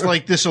Rangers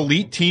like this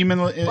elite team in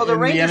the Well, the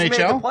Rangers made the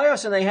NHL?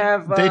 playoffs, and they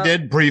have They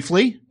did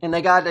briefly. and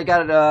they got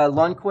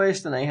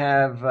Lundqvist, and they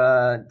have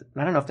I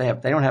don't know if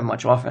they don't have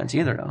much offense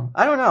either though.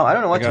 I don't know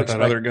I what to got expect.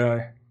 that other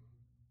guy.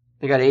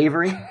 They got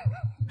Avery.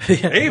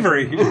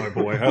 Avery. He's my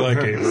boy. I like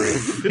Avery.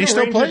 He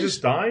still plays.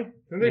 Just die?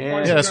 Didn't they Yeah.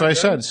 find Yeah, that's some what I guy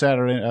said.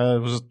 Saturday. It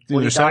was he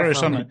either die Saturday or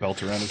from? Sunday.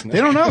 Belt around his neck. They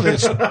don't know. They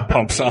just,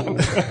 Pumps on.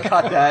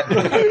 Cut that.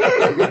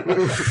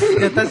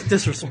 Yeah, that's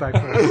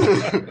disrespectful.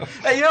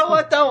 Hey, you know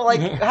what though?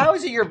 Like, how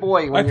is it your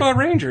boy? I When thought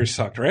Rangers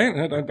sucked, right?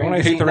 Don't I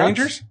Rangers hate eat the nuts?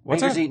 Rangers?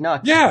 What's Rangers that? eat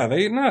nuts. Yeah, they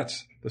eat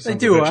nuts. The They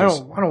sons do. of I bitches.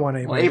 don't want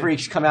Well, Avery.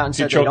 Avery's come out and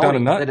said choked down a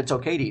nut? that it's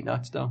okay to eat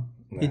nuts though.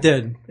 He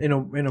did in a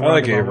I like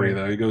roundabout Avery way.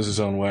 though. He goes his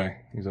own way.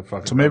 He's a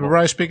fucking. so maybe rebel.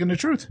 Bry's speaking the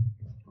truth.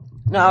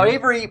 No,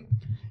 Avery.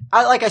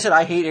 Like I said,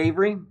 I hate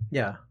Avery,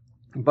 Yeah.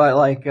 but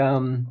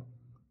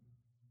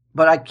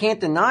but I can't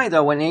deny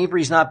though when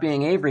Avery's not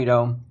being Avery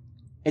though,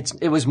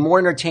 it was more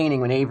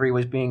entertaining when Avery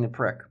was being the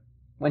prick.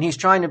 When he's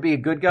trying to be a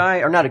good guy,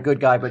 or not a good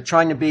guy, but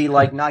trying to be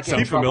like not getting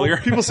in Sound trouble. familiar?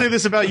 People say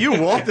this about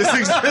you, Walt. This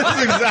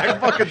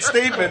exact fucking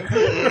statement.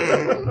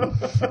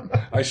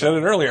 I said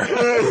it earlier.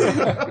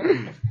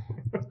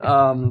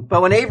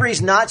 But when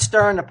Avery's not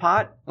stirring the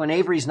pot, when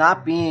Avery's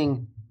not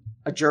being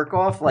a jerk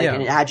off, like Yeah.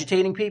 and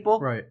agitating people,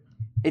 Right.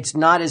 it's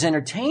not as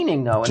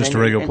entertaining though. And Just then-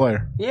 a regular and-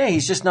 player. Yeah,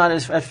 he's just not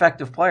as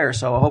effective player.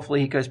 So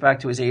hopefully he goes back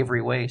to his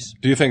Avery ways.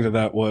 Do you think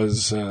that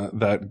was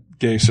that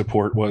gay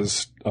support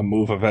was a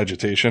move of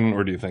agitation,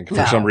 or do you think for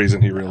No. some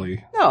reason he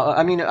really? No,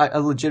 I mean I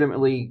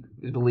legitimately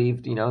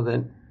believed,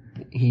 that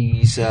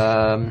he's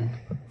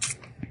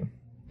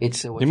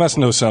it's He must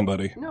know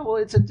somebody. no, well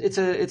it's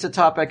a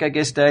topic I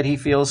guess that he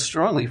feels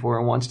strongly for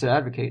and wants to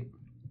advocate.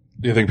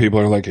 Do you think people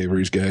are like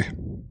Avery's gay?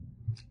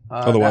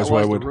 Otherwise, that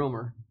why was would? the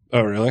rumor?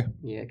 Oh, really?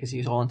 Yeah, because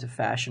he's all into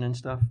fashion and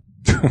stuff.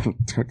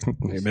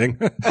 Hey, Ming.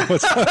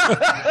 What's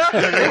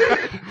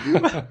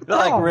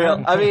Like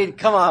real. I mean,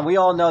 come on. We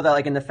all know that,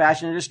 like in the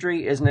fashion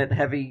industry, isn't it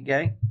heavy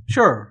gay?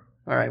 Sure.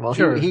 All right. Well,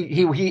 Sure.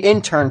 he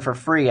interned for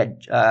free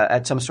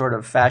at some sort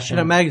of fashion.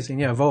 In a magazine,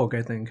 yeah, Vogue,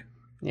 I think.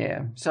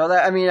 Yeah. So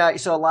that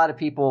so a lot of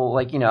people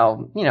like you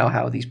know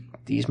how these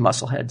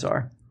muscleheads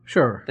are.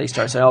 Sure. They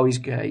start saying, "Oh, he's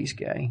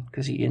gay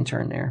because he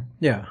interned there."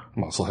 Yeah.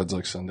 Muscleheads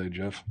like Sunday,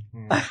 Jeff.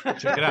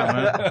 Check it out,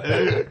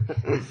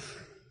 man.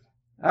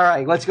 All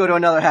right, let's go to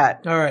another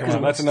hat. All right. Well,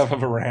 that's enough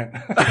of a rant.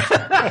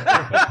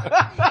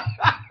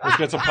 Let's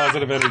get some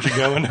positive energy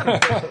going.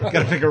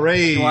 Gotta pick a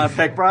raise. You want to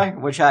pick,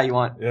 Brian? Which hat you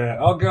want? Yeah,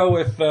 I'll go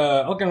with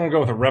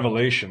a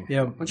revelation.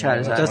 Yeah. Which hat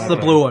is that? That's the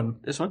blue one.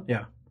 This one?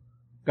 Yeah.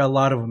 Got a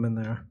lot of them in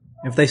there.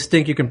 If they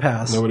stink, you can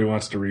pass. Nobody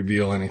wants to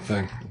reveal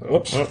anything.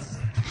 Oops. All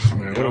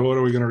right, what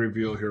are we going to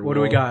reveal here? What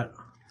do we got?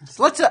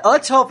 So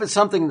let's hope it's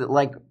something that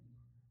like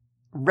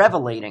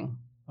revelating.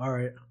 All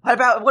right.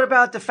 What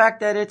about the fact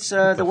that it's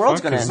the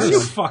world's going to end Are you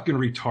soon? fucking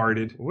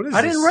retarded? What is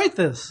I this? didn't write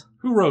this.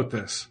 Who wrote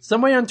this?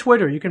 Somebody on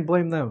Twitter. You can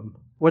blame them.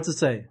 What's it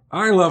say?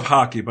 I love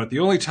hockey, but the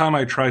only time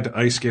I tried to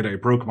ice skate, I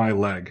broke my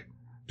leg.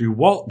 Do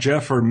Walt,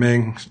 Jeff, or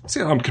Ming... See,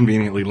 I'm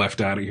conveniently left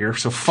out of here,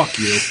 so fuck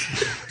you.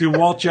 Do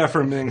Walt, Jeff,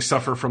 or Ming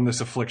suffer from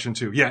this affliction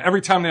too? Yeah,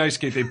 every time they ice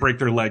skate, they break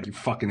their leg, you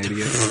fucking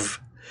idiot.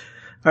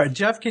 All right,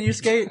 Jeff, can you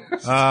skate?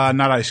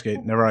 Not ice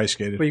skate. Never ice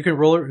skated. But you can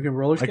roller. You can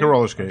roller I skate. can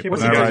roller skate. Okay, but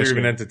what's You never guys ice are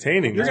even skated.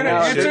 entertaining. You're going to No,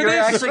 answer you're this?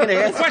 actually gonna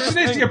answer The question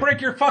is, do you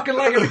break your fucking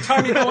leg every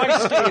time you go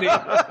ice skating?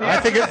 I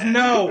think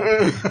No.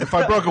 if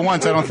I broke it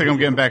once, I don't think I'm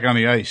getting back on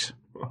the ice.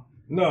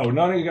 No,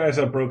 none of you guys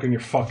have broken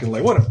your fucking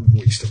leg. What a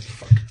waste of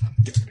fucking...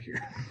 Get out of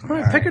here. All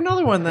right, pick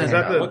another one then.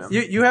 that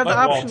the- You have the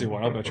Let Walt option. do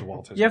one. I'll bet you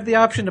Walt has You have the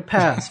option to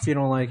pass if you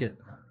don't like it.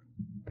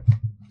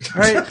 All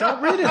right,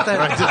 don't read it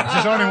then.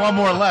 There's only one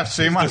more left,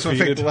 so you might as well pick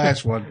defeated. the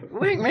last one.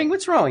 Wait, Ming,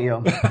 what's wrong with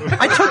you?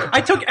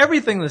 I took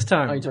everything this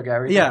time. Oh, you took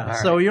everything? Yeah. All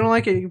So right. you don't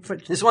like it. You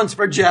can... This one's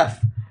for Jeff.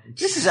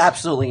 This is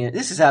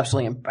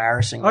absolutely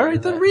embarrassing. All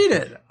right, then read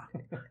it.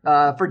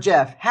 For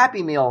Jeff,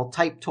 Happy Meal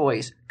type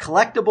toys,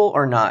 collectible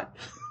or not?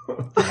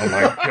 Oh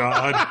my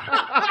god!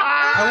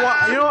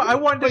 I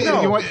wanted to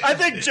know. I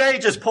think Jay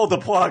just pulled the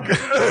plug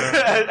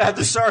at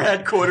the SAR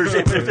headquarters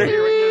after hearing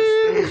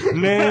this.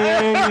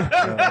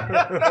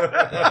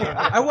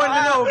 I wanted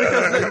to know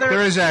because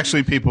There is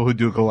actually people who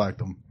do collect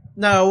them.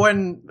 no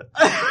when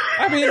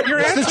I mean, you're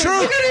It's the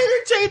truth.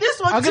 Jay, this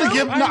one I'm going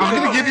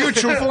to give you a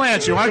truthful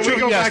answer. Why don't you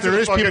go yes, there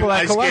is people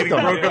that collect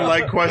them. Broken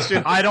leg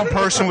question. I don't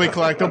personally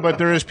collect them, but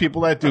there is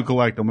people that do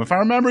collect them. If I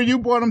remember, you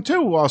bought them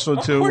too. Also,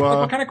 Of to course,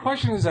 what kind of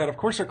question is that? Of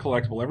course, they're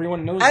collectible.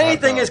 Everyone knows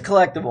anything that, is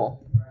collectible.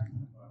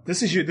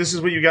 This is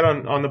what you get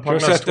on the Just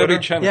Pucknuts that's Twitter.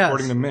 Debbie Chen, Yes.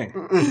 according to me.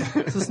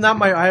 it's not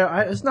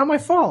my it's not my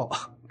fault.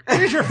 It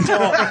is your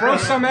fault. Throw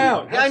some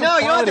out. I know,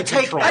 you don't have to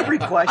take control. every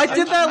question. I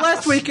did that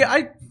last week.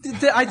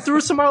 I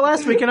threw some out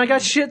last week and I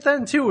got shit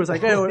then too. It was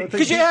like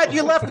Because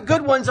you left the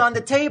good ones on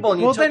the table and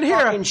you well took then here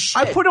fucking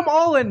shit. I put them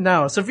all in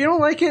now. So if you don't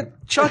like it,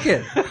 chuck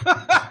it. Can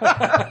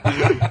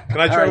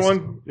I try right.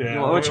 one?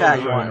 Well, which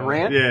hat you want?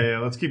 Rant? Yeah.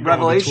 Let's keep going.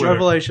 Revelation? With Twitter.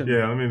 Revelation.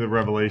 Yeah, let me do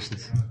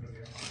Revelations.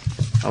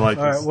 I like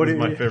All this. right, what This do is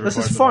my you? favorite This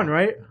part is of fun, the-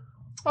 right?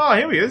 Oh,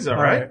 here he is. All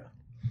right.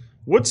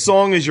 What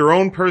song is your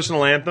own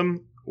personal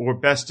anthem or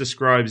best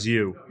describes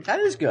you? That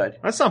is good.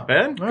 That's not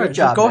bad. All right,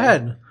 job, Go man.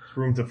 ahead.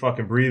 Room to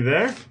fucking breathe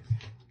there.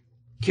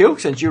 Q,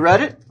 since you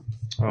read it,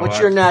 what's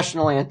I- your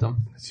national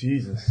anthem?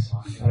 Jesus.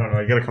 I don't know.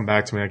 You got to come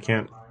back to me. I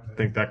can't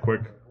think that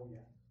quick.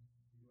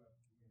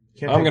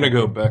 I'm going to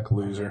go Beck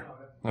loser.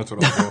 That's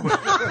what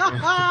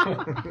I'll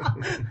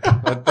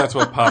go. That's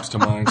what pops to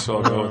mind, so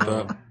I'll go with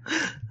that.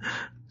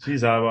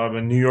 Jeez, I'm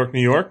in New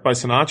York by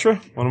Sinatra.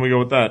 Why don't we go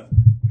with that?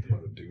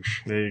 What a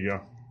douche. There you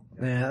go.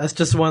 Yeah, that's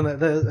just one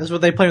that's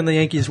what they play when the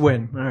Yankees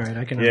win. All right,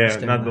 I can Yeah,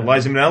 understand not the that.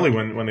 Liza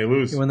Minnelli when they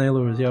lose. When they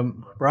lose. Yeah,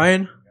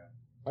 Brian.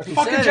 I He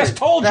fucking said just it.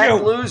 told that you.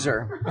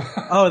 loser.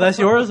 Oh, that's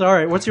yours. All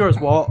right, what's yours,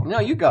 Walt? No,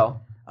 you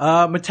go.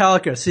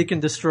 Metallica, Seek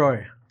and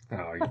Destroy. Oh,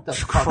 What the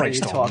fuck are you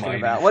Christ talking almighty.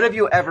 about? What have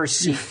you ever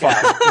seeked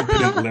out?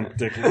 Impudent limp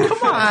dick.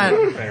 Come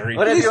on.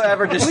 What have you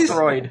ever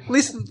destroyed? At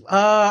least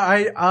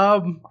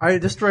I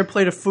destroy a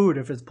plate of food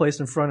if it's placed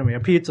in front of me.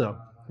 A pizza.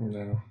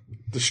 No.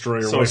 Destroy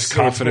your So wife's it's-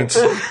 confidence.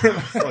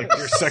 Like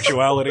your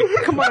sexuality.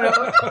 Come on,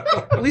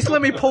 at least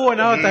let me pull one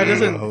out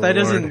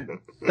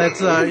that's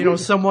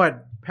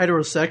somewhat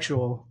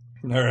heterosexual.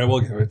 All right, we'll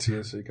give it to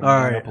you so you can All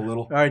line right, up a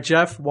little. All right,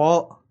 Jeff,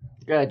 Walt.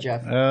 Go ahead,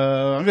 Jeff. I'm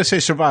going to say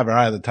Survivor,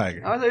 Eye of the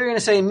Tiger. I thought you were going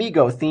to say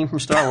Migo, theme from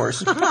Star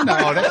Wars. No,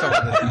 that's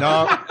not.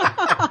 No.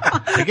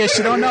 I guess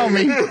you don't know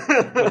me.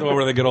 The one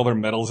where they get all their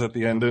medals at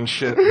the end and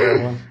shit. That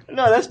one.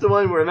 No, that's the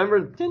one where, remember?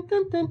 Dun,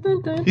 dun, dun,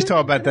 dun, dun, He's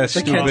talking about that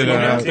stupid.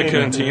 The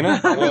cantina?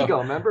 Migo,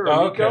 remember?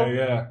 Oh, Migo? okay,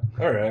 yeah.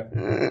 All right.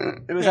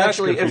 It was Yeah,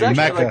 actually, that's good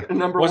for you. like a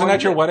number Wasn't one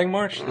that your hit. wedding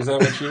march? Is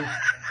that what you...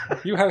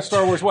 You had a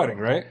Star Wars wedding,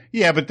 right?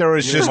 Yeah, but there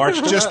was You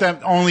marched to just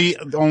that? that only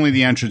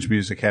the entrance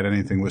music had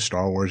anything with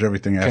Star Wars.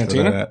 Everything after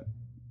Cantina? that.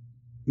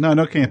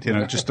 No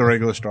Cantina, just the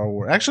regular Star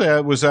Wars. Actually,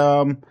 it was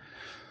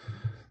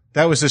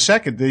that was the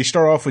second. They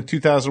start off with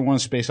 2001: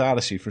 Space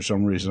Odyssey for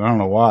some reason. I don't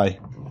know why.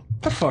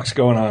 What the fuck's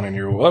going on in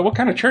your... What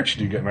kind of church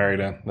do you get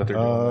married in that they're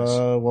doing this?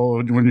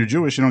 Well, when you're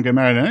Jewish, you don't get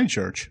married in any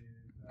church.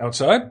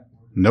 Outside?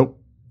 Nope.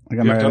 I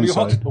got married VFW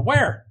halls? inside.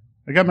 Where?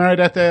 I got married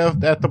at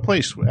the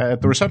place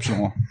at the reception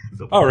hall.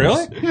 Oh,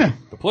 really? Yeah.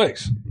 The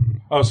place.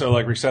 Oh, so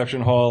like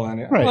reception hall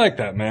and... I Right. like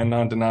that, man.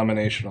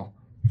 Non-denominational.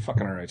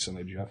 Fucking all right,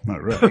 Sunday Jeff.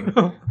 Not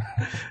really.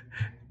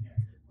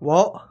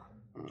 Walt.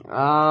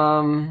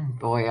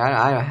 Boy,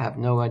 I have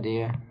no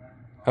idea.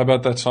 How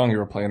about that song you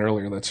were playing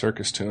earlier, that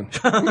circus tune?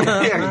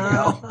 There you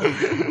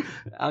go.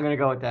 I'm going to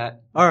go with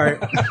that. All right.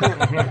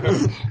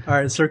 All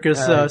right, Circus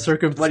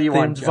what do you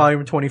want, Themes, Jeff?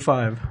 Volume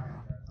 25.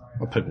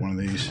 I'll pick one of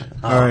these.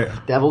 All right.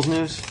 Devil's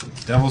News?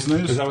 Devil's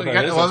News. Is that what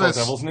that is? That's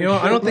all Devil's News? You know,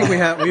 I don't think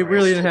we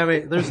really didn't have any.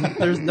 There's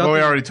nothing.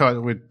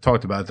 Well, we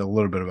talked about that a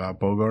little bit about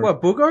Bogart.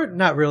 What, Bogart?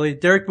 Not really.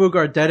 Derek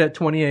Bogart, dead at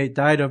 28,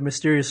 died of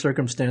mysterious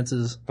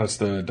circumstances. That's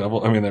the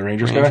the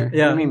Rangers guy? What do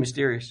Yeah. you mean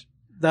mysterious?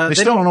 They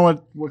still don't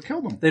know what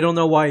killed him. They don't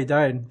know why he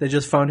died. They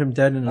just found him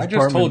dead in his I just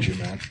apartment. told you,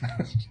 man.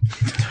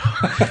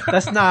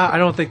 That's not. I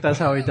don't think that's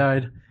how he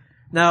died.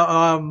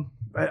 Now,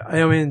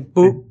 I mean,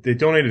 They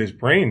donated his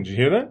brain. Did you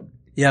hear that?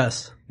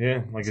 yes.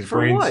 Yeah, like his For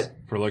brains. what?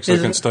 For like so they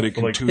His- can study like-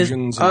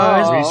 contusions.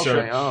 Oh, research.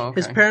 okay. Oh, okay.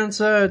 His parents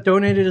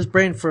donated his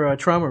brain for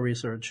trauma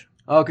research.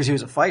 Oh, because he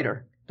was a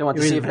fighter. They want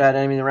to see if it had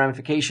any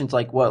ramifications,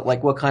 like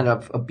what kind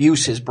of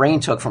abuse his brain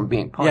took from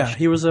being Yeah, punched.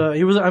 he was a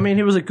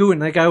goon.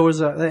 That guy was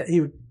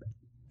he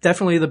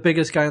definitely the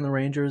biggest guy in the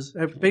Rangers,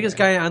 biggest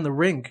guy on the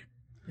rink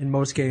in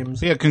most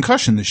games. He had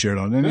concussion this year,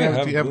 though. Didn't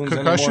Yeah, he have goons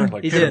concussion? anymore,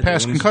 like He He had a did.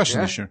 past goons. concussion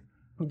Yeah. this year.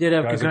 He did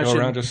have Guys that go concussion.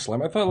 around just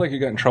slam. I thought like you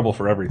got in trouble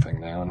for everything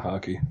now in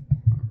hockey.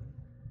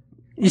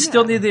 You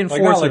still need the Like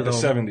enforcer, not like the though.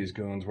 '70s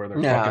goons where they're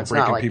No, fucking it's not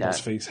breaking like people's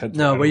that. face heads.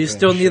 No, off but you and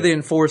still need shit. the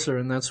enforcer,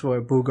 and that's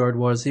what Bogart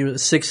was. He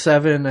was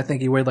 6'7". I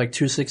think he weighed like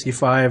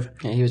 265.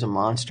 Yeah, he was a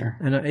monster.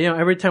 And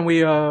every time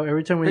we Bet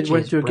you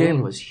went his to a brain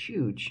game, was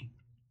huge,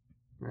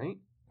 right?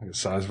 Like the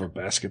size of a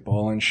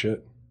basketball and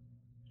shit.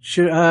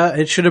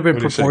 it should have been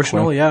What did he say,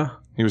 proportional. Quinn? Yeah.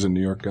 He was a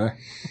New York guy.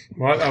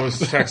 What? I was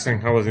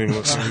texting. I wasn't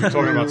even listening. We were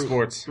talking about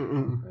sports.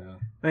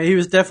 He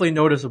was definitely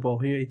noticeable.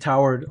 He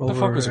towered over What the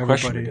fuck was the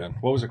question everybody. again?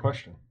 What was the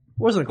question? It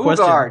wasn't a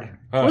question. Bugard.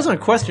 It wasn't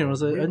a question. It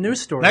was a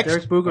news story. Next.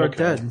 Derek Bugard Okay.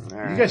 dead.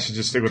 You guys should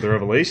just stick with the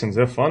revelations.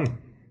 They're fun.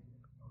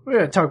 We're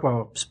going to talk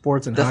about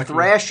sports and The hockey.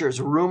 Thrashers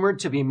rumored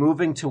to be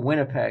moving to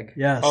Winnipeg.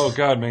 Yes. Oh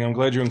God, man, I'm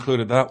glad you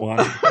included that one.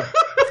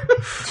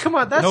 Come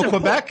on. That's No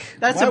important. Quebec?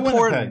 That's Why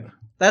important. Winnipeg?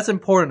 That's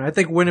important. I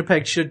think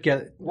Winnipeg should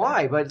get.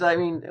 Why? But I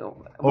mean,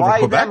 why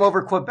Quebec? them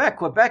over Quebec?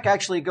 Quebec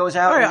actually goes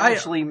out and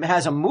actually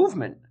has a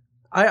movement.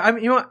 I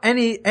mean, you know,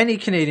 any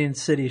Canadian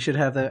city should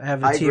have the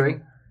I team agree.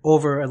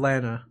 over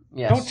Atlanta.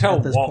 Yes. Don't tell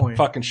At this Walt point.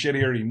 fucking shit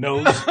he already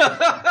knows.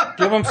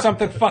 Give him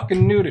something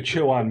fucking new to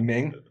chew on,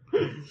 Ming.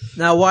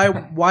 Now,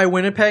 why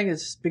Winnipeg?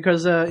 It's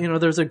because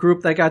there's a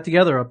group that got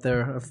together up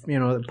there.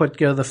 That put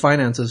together the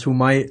finances who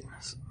might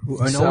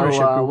an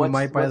ownership group who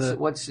might buy the.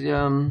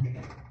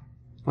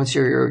 What's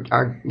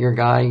your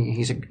guy?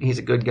 He's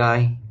a good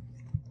guy.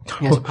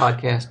 He has a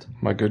podcast.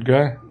 My good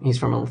guy, He's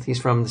from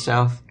the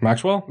South.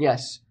 Maxwell.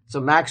 Yes. So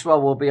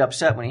Maxwell will be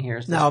upset when he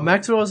hears this. No,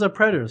 Maxwell is a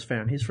Predators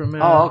fan. He's from.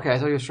 Oh, okay. I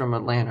thought he was from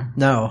Atlanta.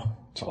 No.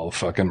 It all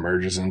fucking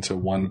merges into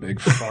one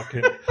big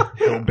fucking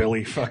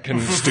hillbilly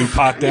fucking stew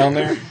pot down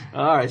there.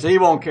 All right. So he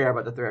won't care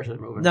about the Thrashers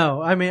moving.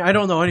 No, I mean I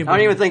don't know I anybody.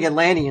 don't even think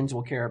Atlanteans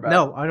will care about.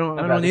 No, I don't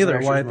about the either.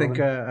 Thrashers Why I think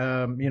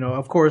moving.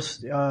 of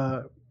course.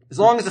 As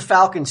long as the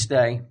Falcons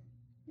stay,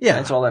 Yeah,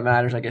 that's all that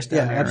matters, I guess.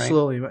 Down there,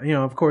 absolutely.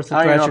 Of course the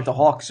Right? I don't even know if Thrashers. the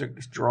Hawks are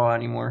draw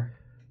anymore.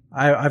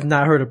 I've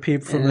not heard a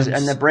peep from them.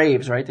 And the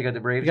Braves, right? They got the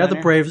Braves. They got down the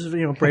there? Braves.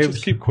 Just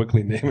Braves. keep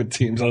quickly naming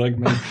teams. I like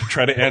man,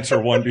 try to answer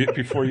one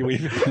before you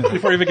even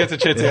get the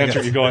chance to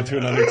answer. You go on to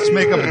another. Let's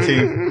make up a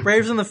team.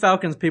 Braves and the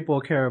Falcons people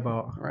will care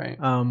about. Right.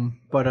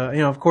 But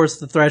of course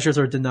the Thrashers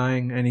are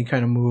denying any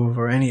kind of move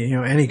or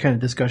any kind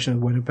of discussion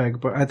with Winnipeg.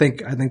 But I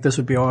think this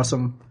would be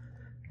awesome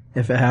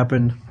if it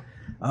happened.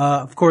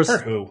 Of course. For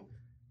who?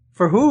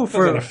 For who?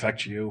 Doesn't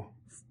affect you.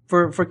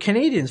 For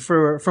Canadians.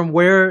 From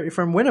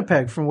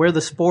Winnipeg, from where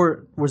the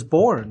sport was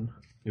born.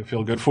 You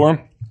feel good for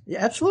him? Yeah,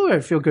 absolutely.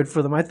 I feel good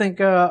for them. I think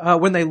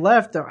when they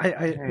left,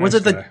 was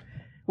it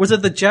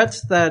the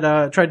Jets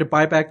that tried to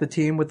buy back the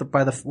team with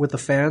the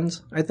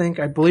fans? I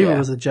believe it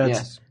was the Jets.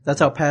 Yes. That's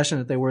how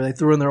passionate they were. They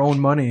threw in their own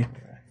money,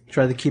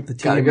 tried to keep the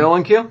team. Got to go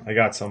on, Q? I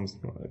got some.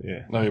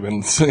 Yeah. No, you've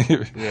been.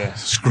 Yeah.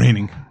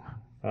 Screening.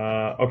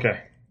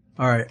 Okay.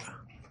 All right,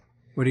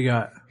 what do you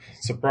got?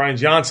 It's a Brian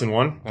Johnson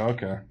one.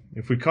 Okay.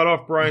 If we cut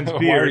off Brian's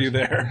beard, Why are you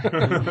there?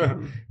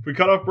 if we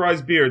cut off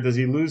Brian's beard, does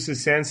he lose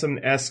his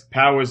Sansom-esque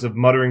powers of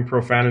muttering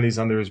profanities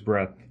under his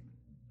breath?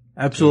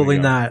 Absolutely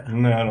not.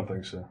 No, I don't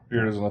think so.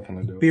 Beard has nothing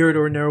to do with it. Beard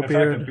or no In fact, the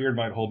beard, beard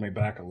might hold me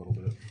back a little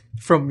bit.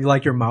 from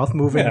like your mouth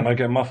moving. Yeah, I might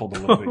get muffled a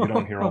little bit. You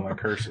don't hear all my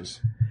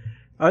curses.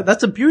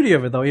 That's the beauty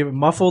of it, though, even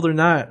muffled or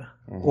not,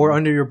 or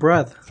under your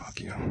breath. Fuck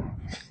you.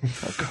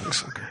 Fuck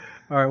cocksucker.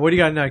 All right, what do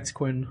you got next,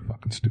 Quinn?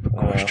 Fucking stupid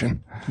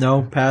question.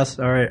 No, pass.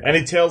 All right.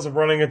 Any tales of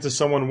running into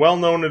someone well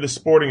known at a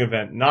sporting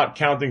event, not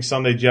counting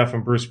Sunday Jeff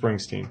and Bruce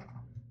Springsteen?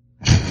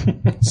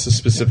 It's a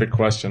specific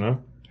question, huh?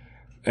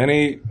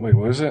 What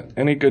was it?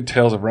 Any good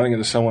tales of running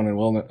into someone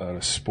at a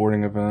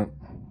sporting event?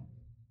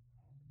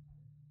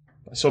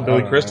 I saw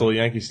Billy Crystal at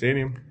Yankee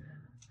Stadium.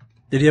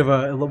 Did you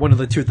have one of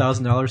the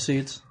 $2,000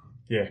 seats?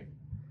 Yeah.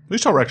 We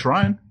saw Rex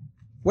Ryan.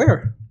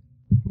 Where?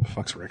 The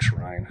fuck's Rex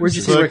Ryan? Where'd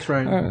you see Rex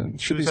Ryan?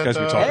 Should these Who's guys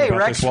that, be talking Hey, about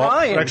Rex this? Walt?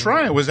 Ryan. Rex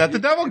Ryan was at the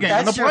Devil game in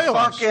the That's your playoffs.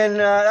 fucking.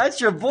 That's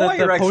your boy,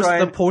 Rex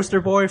Ryan. The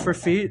poster boy for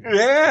feet.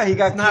 Yeah, he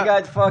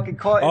got fucking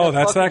caught. Oh, in a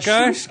that's fucking that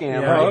guy? shoe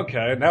scam, Yeah. right? Oh,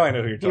 okay. Now I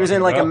know who you're talking about. He was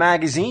in like a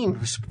magazine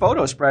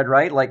photo spread,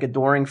 right? Like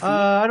adoring feet.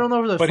 I don't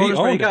know if the But he photos,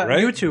 but owned got it,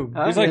 right? YouTube.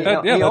 Huh? He's like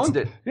that. Yeah, he that's, owned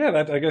it.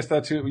 Yeah, I guess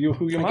that's who you I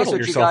guess model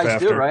what you yourself guys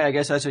after. do, right? I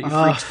guess that's what you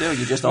freaks do.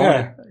 You just own Yeah.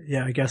 it.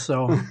 Yeah, I guess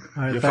so. All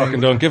right, You thanks. fucking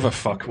don't give a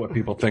fuck what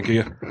people think of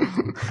you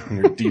and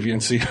your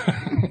deviancy.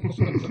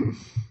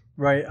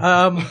 Right.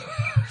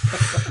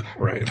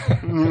 Right.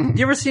 Do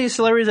you ever see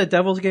celebrities at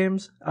Devils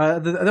games?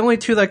 The only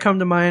two that come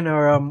to mind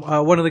are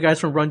one of the guys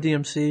from Run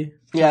DMC.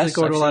 Yes,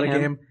 Usually go to I've a lot seen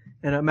of him. game,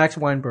 and Max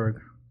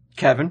Weinberg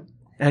Kevin.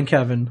 and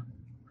Kevin.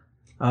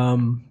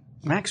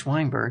 Max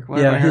Weinberg.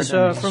 Yeah, he's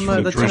from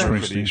the the drummer Tonight-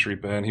 for the E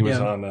Street Band. He was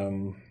Yeah.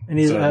 on And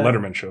he's the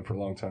Letterman show for a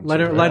long time.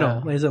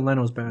 Leno. He's in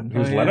Leno's band. He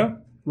was Leno?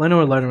 Leno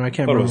or Letterman? I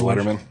can't I thought it remember.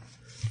 was which. Letterman.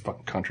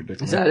 Fucking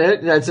contradicting. Is that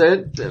it? That's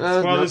it?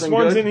 Well, there's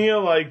ones in here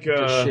like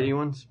Just shitty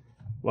ones.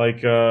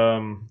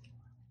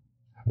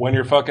 When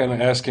you're fucking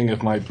asking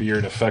if my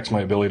beard affects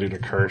my ability to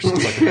curse,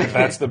 it's like, if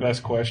that's the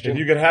best question. if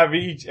you could have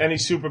any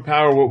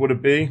superpower, what would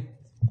it be?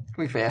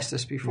 We've asked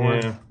this before.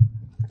 Yeah.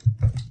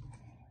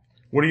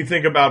 What do you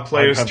think about I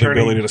players have the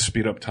turning? ability to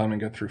speed up time and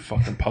get through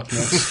fucking puck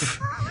nets.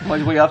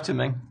 What are we up to,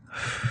 Ming?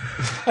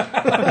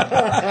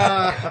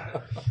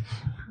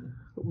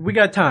 We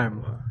got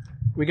time.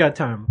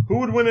 Who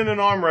would win in an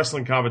arm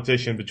wrestling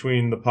competition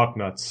between the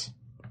Pucknuts?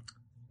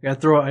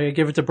 I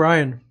give it to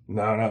Brian.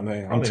 No, not me.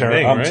 I'm Probably terrible.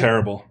 Ming, I'm right?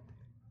 terrible.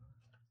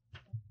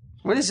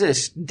 What is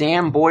this?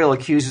 Dan Boyle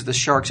accuses the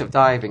Sharks of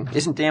diving.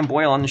 Isn't Dan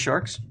Boyle on the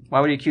Sharks? Why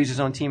would he accuse his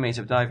own teammates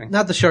of diving?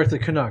 Not the Sharks, the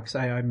Canucks.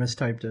 I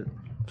mistyped it.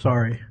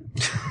 Sorry.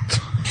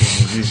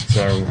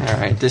 Sorry. All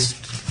right, this.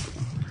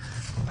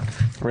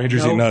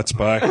 Rangers eat nuts.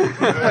 Bye.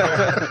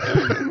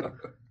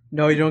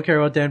 No, you don't care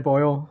about Dan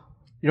Boyle?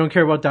 You don't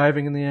care about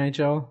diving in the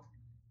NHL?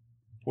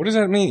 What does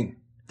that mean?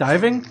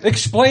 Diving?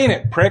 Explain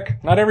it,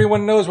 prick. Not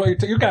everyone knows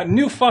what you've got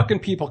new fucking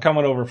people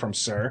coming over from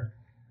Sir.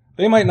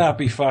 They might not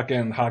be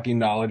fucking hockey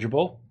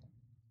knowledgeable.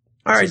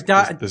 All right,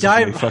 This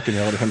is me fucking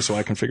yelling at him so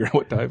I can figure out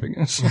what diving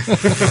is.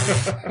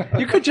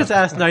 You could just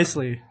ask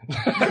nicely.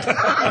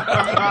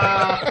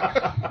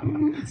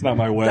 It's not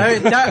my way.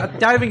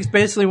 Diving is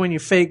basically when you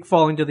fake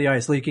falling to the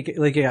ice, like you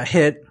got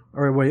hit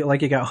or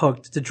like you got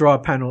hooked to draw a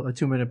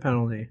 2-minute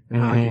penalty in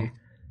hockey.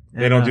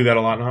 They don't do that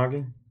a lot in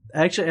hockey?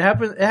 Actually,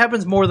 it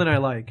happens more than I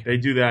like. They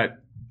do that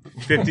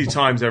 50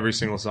 times every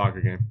single soccer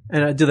game.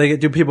 And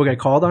do people get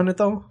called on it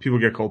though? People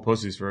get cold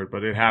pussies for it,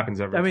 but it happens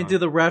every time. Do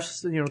the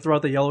refs, throw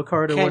out the yellow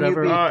card or Can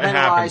whatever? you be it happens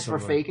penalized for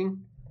sometimes.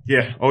 faking?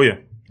 Yeah. Oh, yeah.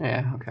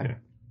 Yeah, okay.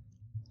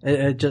 Yeah.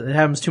 It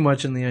happens too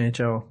much in the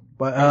NHL.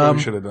 But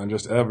We should have done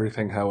just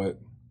everything how it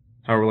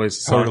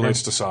relates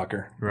to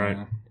soccer. Right.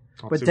 Yeah.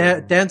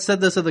 But Dan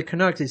said this of the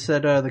Canucks. He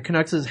said the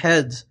Canucks'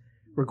 heads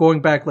were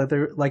going back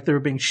like they were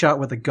being shot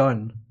with a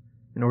gun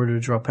in order to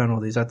draw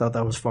penalties. I thought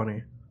that was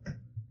funny.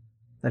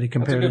 That he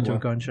compared it to a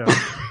gunshot.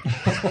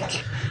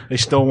 They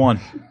still won.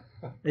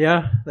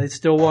 Yeah, they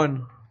still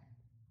won.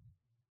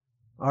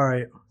 All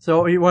right.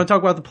 So you want to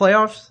talk about the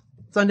playoffs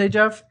Sunday,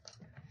 Jeff?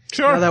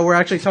 Sure. Now that we're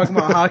actually talking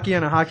about hockey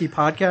on a hockey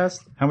podcast.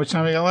 How much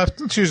time we got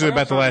left? It's usually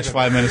about the last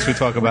 5 minutes we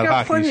talk about We got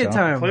hockey. plenty of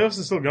time. Playoffs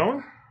is still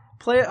going?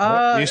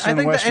 I Eastern think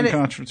and Western the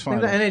Conference I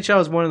think Finals. the NHL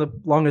is one of the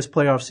longest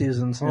playoff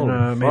seasons in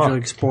Holy Major fuck.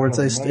 League Sports.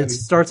 It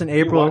starts in You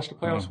April. watch the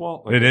playoffs,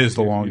 Walt? It is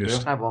the You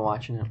longest. do? I've been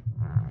watching it.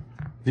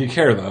 Do you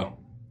care though?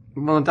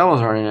 Well, that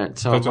was running it.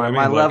 So That's what I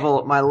my mean,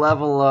 like-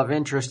 level of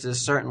interest is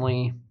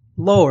certainly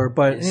Lower,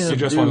 but You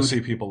just want to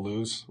see people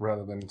lose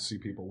rather than see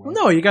people win.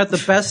 no, you got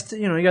the best.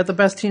 You got the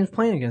best teams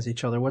playing against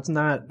each other. What's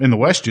not In the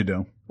West, you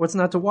do.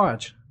 to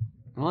watch?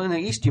 well in the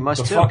East. You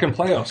must The too. fucking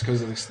playoffs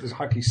because this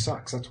hockey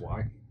sucks. That's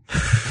why.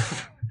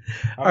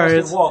 All right,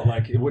 Asked Walt,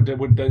 like,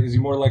 is he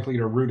more likely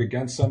to root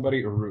against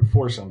somebody or root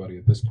for somebody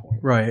at this point?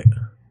 Right.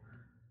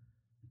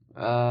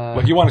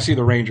 Like, you want to see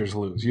the Rangers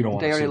lose. You don't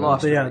want They to see already them.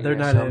 lost. Yeah, already, they're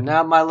not so in.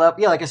 now my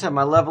like I said,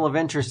 my level of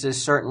interest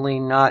is certainly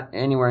not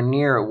anywhere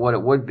near what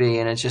it would be,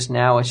 and it's just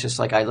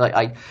like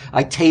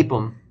I tape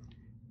them,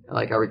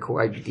 like I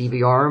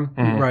DVR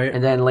them, Right.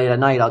 and then late at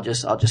night I'll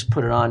just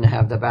put it on to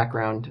have the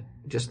background,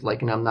 just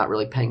like, and I'm not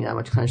really paying that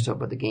much attention to it,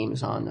 but the game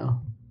is on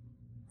though.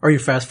 Are you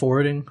fast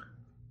forwarding?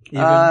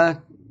 Even? Why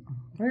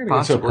are you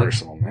getting so Possibly.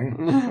 personal,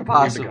 man?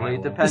 Possibly,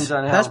 it depends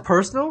on how. That's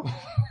personal.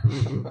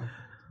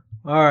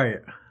 All right.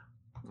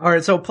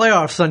 So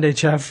playoffs Sunday,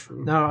 Jeff.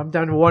 Now I'm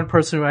down to one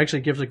person who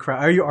actually gives a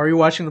crap. Are you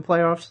watching the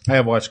playoffs? I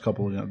have watched a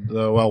couple of them.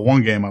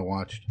 One game I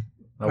watched.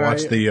 I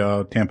watched right.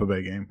 the Tampa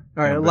Bay game.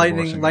 All right. Big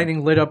Lightning Boston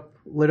game.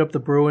 lit up the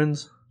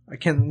Bruins. I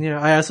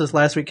asked this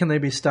last week. Can they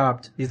be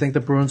stopped? Do you think the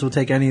Bruins will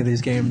take any of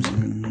these games?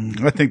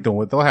 I think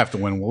they'll have to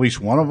win at least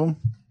one of them.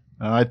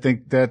 I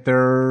think that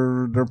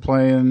they're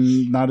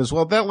playing not as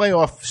well. That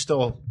layoff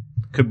still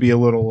could be a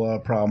little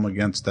problem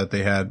against that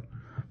they had,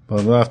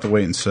 but we'll have to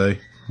wait and see.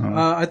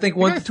 I think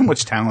They got too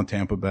much talent,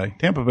 Tampa Bay.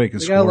 Tampa Bay can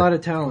they score. got a lot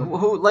of talent.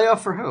 Who lay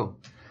off for who?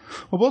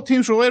 Well, both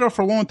teams were laid off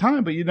for a long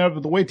time, but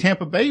the way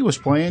Tampa Bay was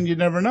playing, you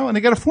never know. And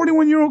they got a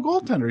 41-year-old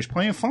goaltender. He's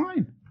playing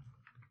fine.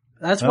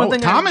 That's one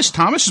thing. Thomas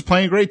is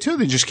playing great too.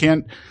 They just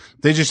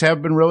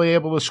haven't been really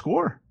able to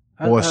score.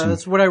 Boston.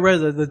 That's what I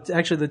read.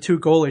 Actually, the two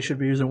goalies should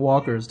be using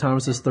walkers.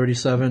 Thomas is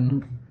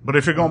 37. But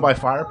if you're going by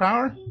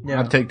firepower, Yeah.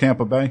 I'd take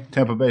Tampa Bay.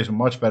 Tampa Bay is a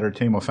much better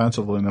team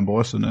offensively than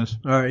Boston is.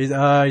 All right. You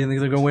think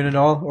they're going to win it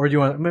all, or do you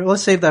want?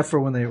 Let's save that for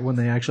when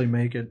they actually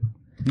make it.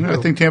 Yeah, I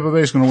think Tampa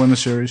Bay is going to win the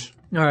series.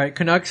 All right.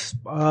 Canucks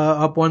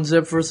up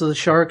 1-0 versus the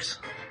Sharks.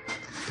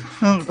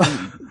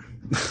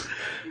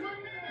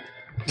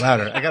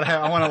 Louder.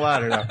 I want a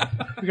louder now.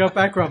 We got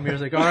background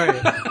music. All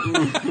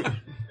right.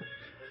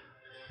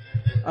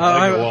 I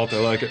like it, Walt. I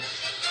like it.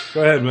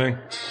 Go ahead, man.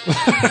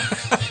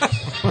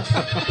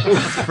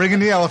 Bring in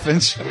the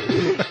elephants.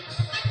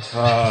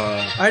 All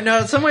right.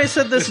 Now, somebody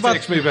said this about.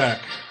 Takes me back.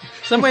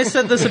 Somebody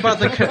said this about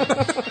the.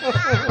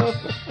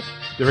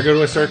 You ever go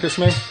to a circus,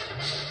 man?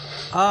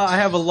 I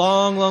have a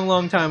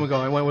long time ago.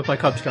 I went with my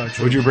Cub Scouts.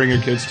 Would you bring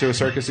your kids to a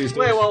circus these days?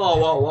 Wait,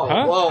 whoa!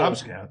 Huh? Cub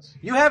Scouts.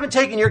 You haven't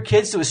taken your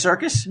kids to a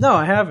circus? No,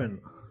 I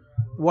haven't.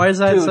 Why is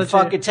that Dude, such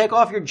fucking take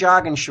off your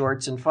jogging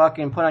shorts and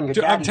fucking put on your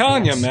Dude, I'm daddy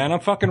telling pants. you, man.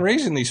 I'm fucking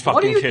raising these fucking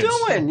What are you kids.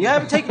 doing? You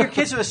haven't taken your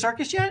kids to a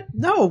circus yet?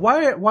 No,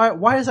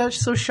 why is that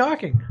so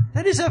shocking?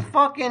 That is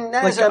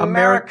Like is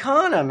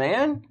Americana,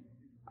 man.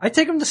 I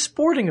take them to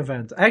sporting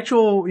events,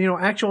 actual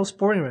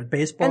sporting events,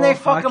 baseball, And they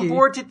hockey. fucking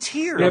bored to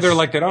tears. Yeah, they're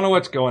like, they don't know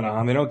what's going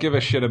on. They don't give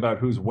a shit about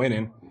who's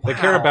winning. They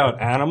care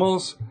about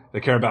animals. They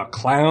care about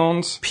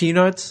clowns.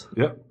 Peanuts.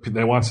 Yep.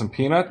 They want some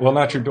peanut. Well,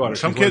 not your daughter.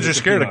 Some She's kids allergic are to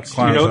scared of peanuts.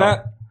 clowns, Do you know though.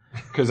 that?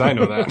 Because I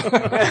know that.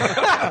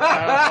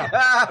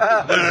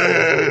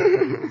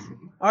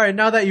 All right,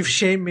 now that you've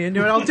shamed me into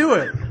it, I'll do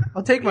it.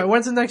 I'll take my.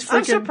 When's the next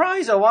I'm freaking?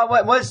 surprised though.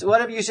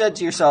 What have you said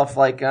to yourself?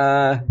 Like,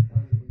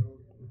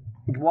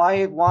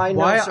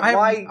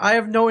 Why? I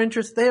have no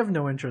interest. They have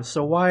no interest.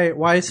 So why They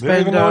don't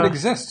spend? even know it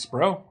exists,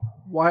 bro.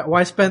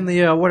 Why spend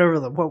the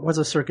what's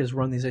a circus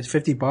run these days?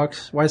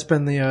 $50. Why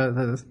spend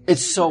the?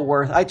 It's so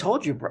worth. I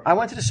told you, bro. I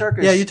went to the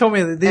circus. Yeah, you told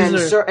me that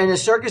these are. And the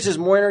circus is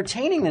more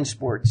entertaining than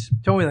sports.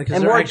 Told me that because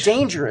and they're more actually,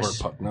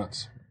 dangerous. Or puck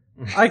nuts.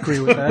 I agree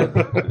with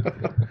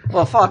that.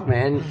 Well, fuck,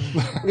 man.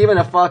 Even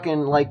a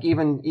fucking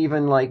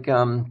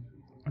the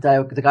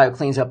guy who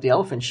cleans up the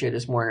elephant shit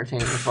is more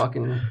entertaining than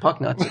fucking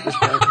puck nuts at this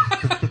point.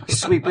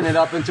 Sweeping it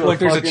up into Like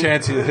there's fucking... a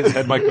chance his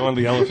head might go in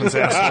the elephant's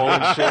asshole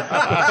and shit.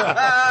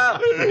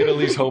 You can at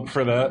least hope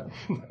for that.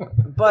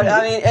 But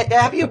I mean,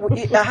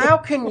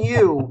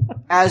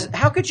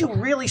 how could you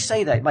really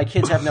say that my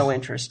kids have no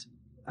interest?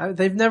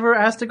 They've never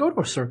asked to go to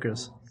a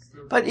circus.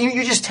 But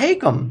you just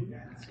take them,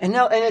 and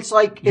it's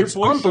like it's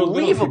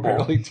unbelievable. He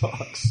barely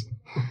talks.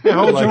 Yeah,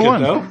 how old's Like your it,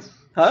 one? though?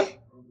 Huh?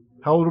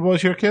 How old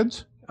was your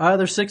kids?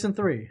 They're 6 and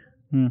 3.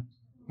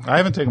 I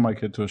haven't taken my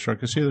kid to a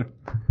circus either.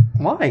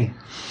 Why?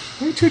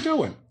 What are you two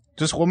doing?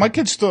 My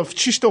kid's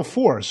she's still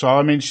 4, so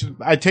I mean,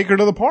 I take her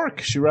to the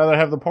park. She'd rather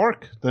have the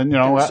park than,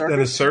 Than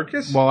a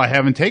circus? Well, I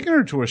haven't taken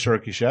her to a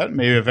circus yet.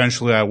 Maybe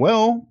eventually I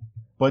will,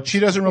 but she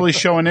doesn't really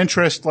show an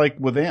interest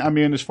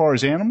as far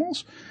as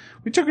animals.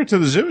 We took her to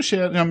the zoo.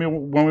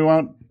 When we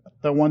went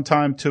that one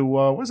time to,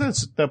 what was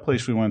that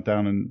place we went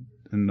down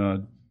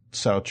in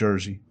South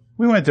Jersey?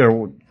 We went there.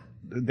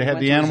 They had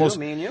the animals. Zoo,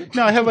 me and you?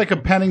 No, I had like a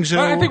petting zoo.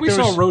 I think we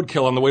saw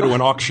roadkill on the way to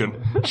an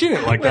auction. She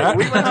didn't like that.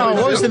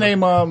 What was the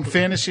name?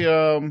 Fantasy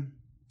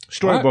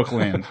Storybook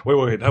Land.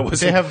 Wait. That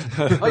was. They have.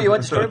 Oh, you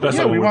went to Storybook? That's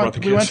Yeah, not we where brought the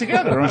went kids.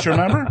 together. Don't you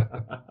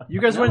remember?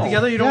 You guys went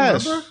together? You don't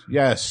remember?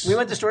 Yes. We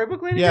went to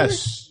Storybook Land together?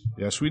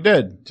 Yes, we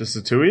did. Just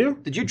the two of you?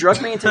 Did you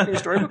drug me and take me to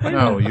Storybook Land?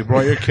 No, you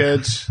brought your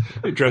kids.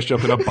 They dressed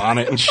up in a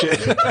bonnet and shit.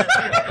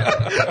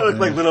 I look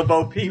like little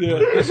Bo Peep. Yeah,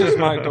 this is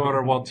my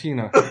daughter,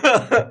 Waltina.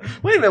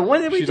 Wait a minute,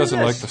 when did we She do doesn't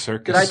this? like the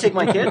circus. Did I take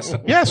my kids?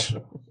 Yes.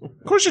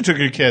 Of course you took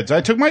your kids.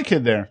 I took my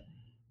kid there.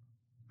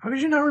 How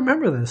could you not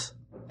remember this?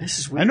 This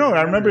is I weird. know.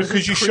 I remember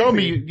because you showed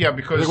me. Yeah,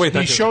 because Wait, he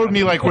that's- showed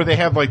me like where they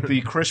have like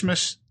the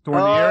Christmas during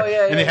the year,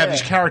 yeah, and they have yeah.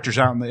 these characters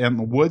out in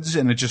the woods,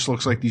 and it just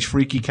looks like these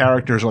freaky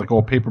characters, like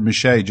all paper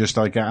mache, just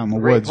like out in the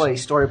Great woods.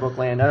 place, Storybook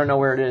Land. I don't know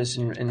where it is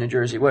in New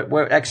Jersey.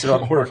 What exit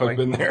off Or if Parkway? I've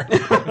been there.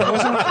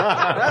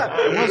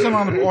 It wasn't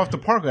off the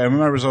parkway. I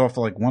remember it was off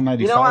like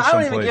 195. You know what? I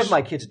don't someplace. even give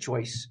my kids a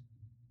choice.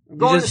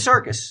 Go to the just-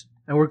 circus.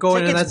 And we're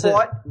going, and Tickets that's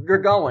bought, you're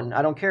going.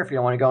 I don't care if you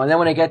don't want to go. And then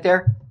when I get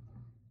there,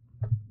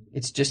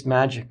 it's just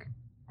magic.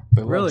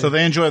 Really? So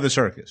they enjoy the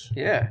circus.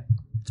 Yeah.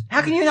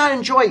 How can you not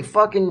enjoy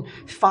fucking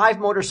 5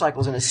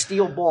 motorcycles and a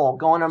steel ball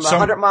going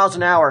 100 miles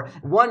an hour?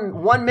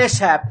 One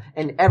mishap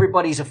and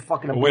everybody's a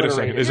fucking Wait a obliterated.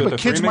 second. Is it But the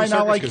kids three-man might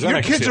not circus? like. 'Cause then Your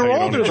I can kids see how are you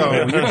don't older enjoy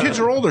though. it. Your kids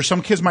are older.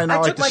 Some kids might not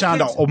I like took the my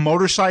sound kids- of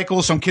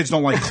motorcycles. Some kids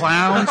don't like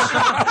clowns.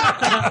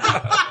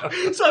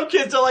 Some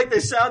kids don't like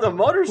the sound of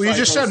motorcycles. Well, you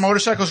just said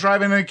motorcycles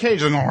driving in a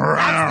cage. And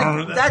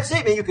That's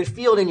it, man. You could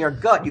feel it in your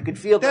gut. You could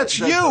feel That's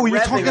the you. You're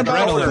revving talking of the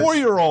about a motors.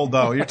 4-year-old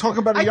though. You're talking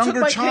about a I took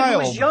younger my kid who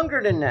child. was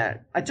younger than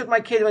that. I took my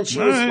kid when she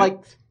was like,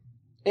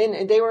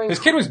 and they were in. This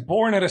kid was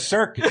born at a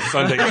circus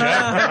Sunday,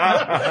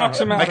 Jack.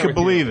 I could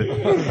believe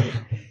it.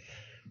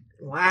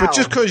 Wow. But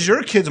just because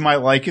your kids might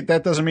like it,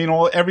 that doesn't mean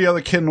every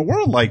other kid in the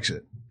world likes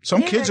it.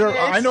 Some kids are.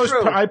 yeah, I know. it's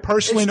true. I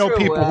personally It's know true.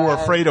 people who are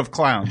afraid of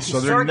clowns, so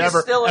they're circus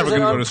never still ever is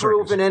going an to go to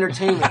circus. unproven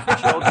entertainment for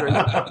children.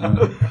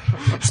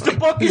 The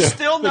book is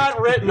still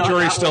not written. On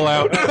Jury's that still one.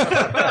 out.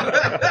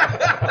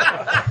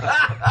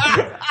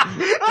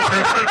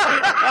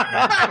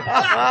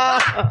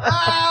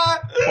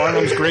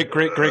 Barnum's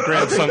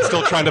great-great-great-grandson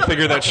still trying to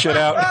figure that shit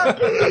out. I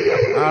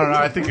don't know.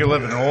 I think you're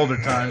living in older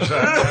times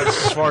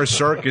as far as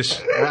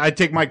circus. I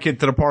take my kid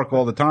to the park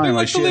all the time.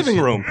 Like the living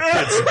room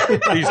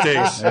kids these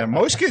days. Yeah,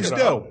 most kids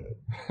do.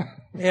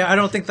 Yeah, I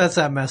don't think that's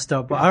that messed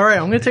up. But all right,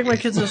 I'm going to take my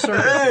kids to the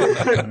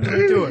circus. I'm going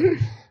to do it.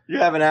 You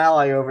have an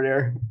ally over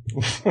there.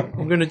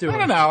 I'm going to do it.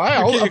 I don't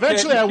know.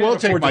 Eventually, I will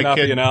take my Not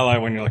be kid. an ally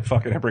when you're like,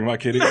 fucking, I bring my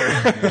kid here.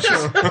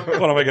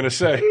 What am I going to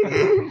say?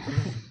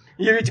 Have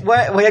you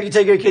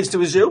taken your kids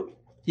to a zoo?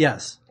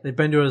 Yes, they've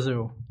been to a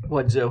zoo.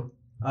 What zoo?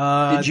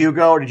 Uh, Did you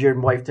go or did your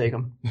wife take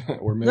them?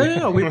 Or me.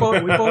 No. We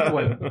both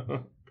went.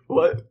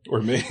 What?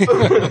 Or me.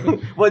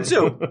 What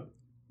zoo?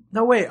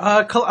 No, wait.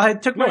 I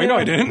took my. No,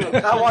 I didn't.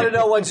 I want to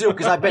know what zoo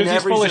because I've been to He's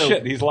every full zoo. of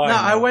shit. He's lying. No,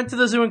 I went to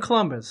the zoo in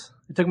Columbus.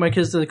 I took my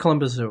kids to the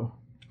Columbus Zoo.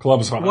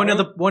 Columbus, Ohio. One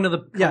of the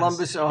yes.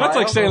 Columbus, Ohio. That's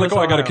like saying, like, oh,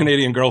 I got a Ohio.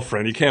 Canadian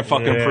girlfriend. You can't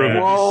fucking prove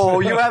it. Whoa,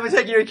 you haven't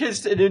taken your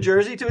kids to New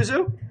Jersey to a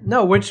zoo?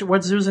 No, what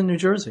zoo's in New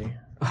Jersry?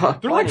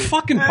 They're like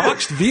fucking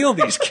boxed veal,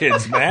 these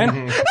kids,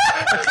 man.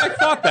 I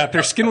thought that.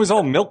 Their skin was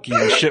all milky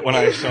and shit when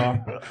I saw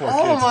them. Poor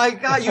Oh kids. my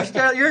God,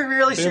 you're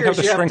really They didn't serious. have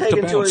the You haven't strength to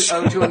taken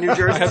to a New I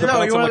Jersey had to zoo? No,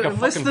 bounce you them wanna like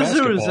a list fucking the zoos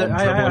basketball and that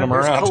I- dribbling them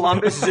around.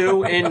 Columbus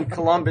Zoo in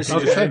Columbus, New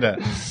You Jersey. said that.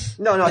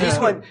 No, I'm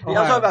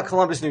talking about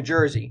Columbus, New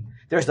Jersey.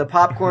 There's the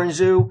Popcorn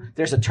Zoo.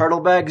 There's the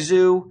Turtleback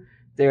Zoo.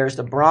 There's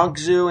the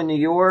Bronx Zoo in New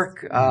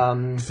York.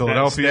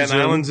 Philadelphia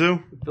Staten Island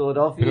Zoo.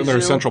 Philadelphia Isn't there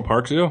a Zoo. Central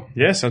Park Zoo?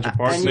 Yeah, Central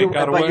Park. And Snake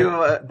got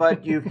away.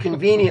 but you've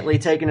conveniently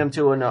taken them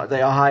to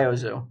the Ohio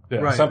Zoo. Yeah,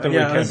 Right. something we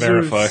a can't zoo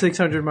verify.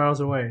 600 miles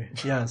away.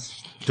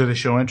 Yes. Do they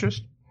show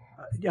interest?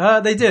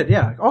 They did,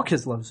 yeah. All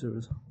kids love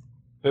zoos.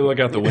 They look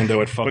out the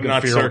window at fucking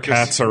not feral circus.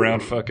 cats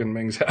around fucking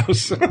Ming's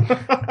house.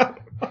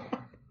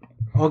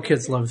 All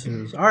kids love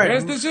zoos. All right.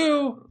 There's the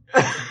zoo.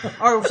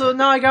 All right, so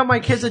now I got my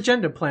kids'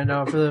 agenda planned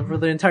out for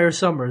the entire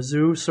summer.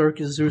 Zoo,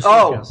 circus, zoo,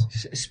 Oh,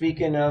 circus.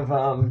 speaking of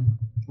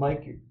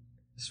Mike,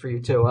 it's for you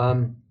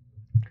too.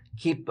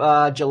 Keep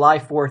July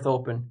 4th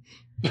open.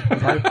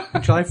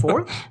 July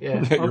 4th?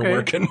 Yeah. You're Okay.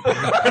 working.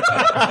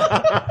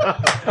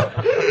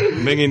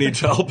 Mingy needs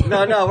help.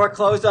 No, we're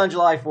closed on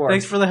July 4th.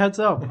 Thanks for the heads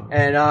up.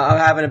 And I'm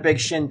having a big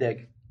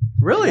shindig.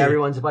 Really?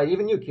 Everyone's invited,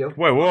 even you, Q.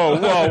 Wait, whoa,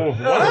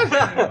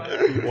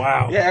 what?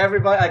 Wow. Yeah,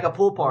 everybody, like a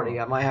pool party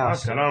at my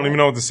house. I don't even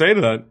know what to say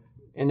to that.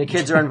 And the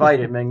kids are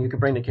invited, man. You can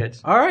bring the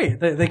kids. All right.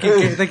 They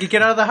can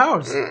get out of the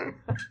house.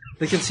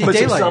 They can see Put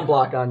some daylight.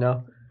 sunblock on,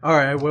 though. All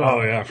right, I will.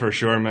 Oh yeah, for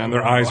sure, man.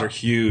 Their eyes are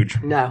huge.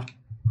 No.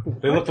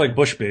 They look like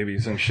bush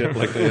babies and shit.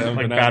 Like they have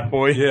Like an Bat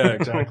Boy? Yeah,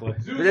 exactly.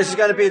 But this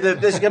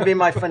is gonna be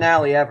my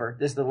finale ever.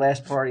 This is the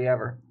last party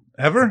ever.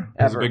 Ever? It's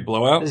a Ever. big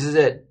blowout. This is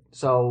it.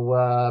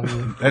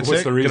 So That's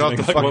What's it? the Get reason? off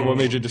the fucking. What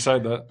made you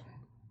decide that?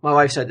 my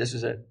wife said this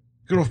is it.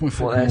 Get off my Well,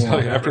 fucking that's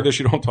lawn. not- After this,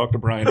 you don't talk to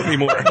Brian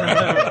anymore.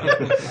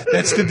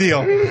 That's the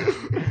deal.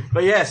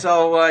 But yeah,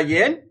 so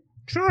you in?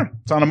 Sure.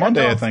 It's on a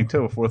Monday, I think,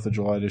 too. 4th of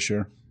July this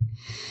year.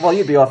 Well,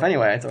 you'd be off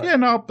anyway, I thought. Yeah,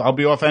 no, I'll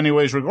be off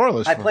anyways,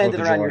 regardless. I for planned 4th it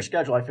of around July. your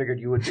schedule. I figured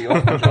you would be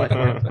off on July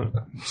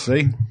 4th.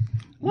 See?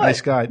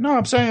 Nice guy. No,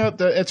 I'm saying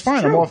it's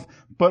fine. I'm off.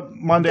 But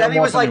Monday, Debbie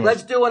I'm was off like, anyways.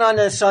 let's do it on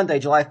the Sunday,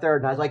 July 3rd.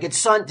 And I was like, it's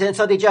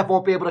Sunday Jeff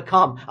won't be able to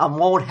come. I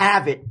won't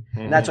have it.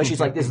 And that's why she's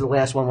like, this is the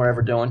last one we're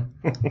ever doing.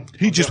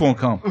 He just won't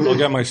come. I'll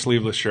get my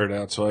sleeveless shirt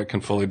out so I can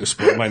fully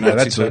display my Nazi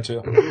that's it.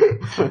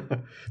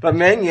 tattoo. But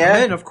men, yeah.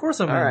 Man, of course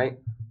I'm in. All right.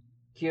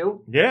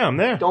 Q, Yeah, I'm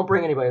there. don't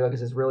bring anybody though,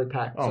 because it's really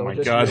packed. Oh So my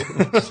just god.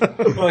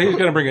 you. Well, he's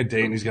gonna bring a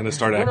date and he's gonna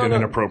start acting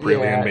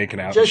inappropriately Yeah, and making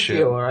out and just shit.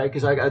 you, all right?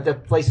 Because the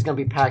place is going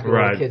to be packed with all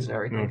Right. the kids and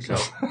everything. So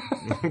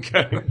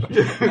Okay.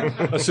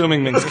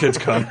 Assuming Ming's kids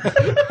come.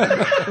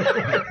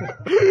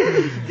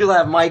 you'll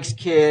have Mike's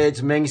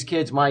kids, Ming's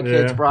kids, my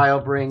kids. Yeah. Bri will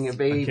bring a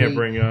baby. can't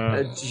bring,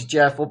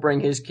 Jeff will bring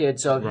his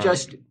kids. So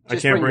just I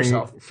can't bring bring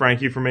yourself.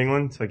 Frankie from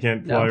England. I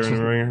can't fly her in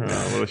the ringer.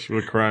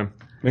 What a crime.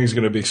 Ming's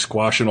gonna be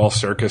squashing all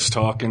circus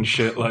talk and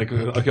shit. Like,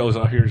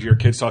 okay, here's your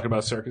kids talking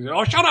about circus.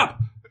 Oh, shut up!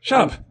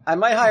 Shut up! I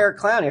might hire a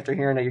clown after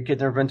hearing that your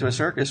kid's never been to a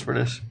circus for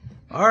this.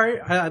 All right.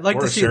 I'd like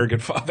Or to a see.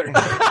 surrogate father.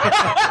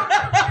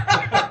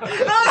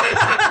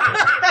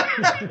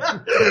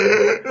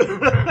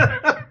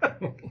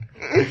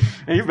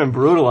 Hey, you've been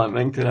brutal on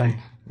Ming today.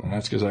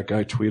 That's because that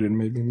guy tweeted and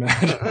made me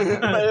mad.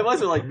 But it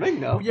wasn't like Ming,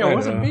 though. Yeah, it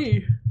wasn't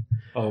me.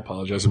 I'll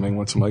apologize to Ming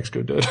once Mike's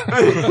go dead. All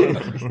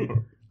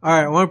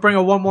right. I want to bring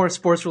up one more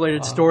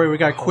sports-related story. We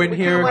got Quinn We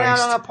here. went out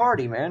on a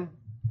party, man.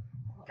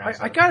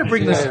 I gotta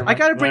bring this. I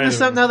gotta bring this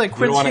up now that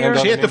Quinn's wanna here. end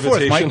up She hit the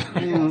fourth,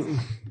 invitation?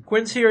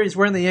 Quinn's here. He's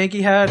wearing the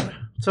Yankee hat.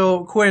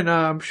 So Quinn,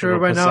 I'm sure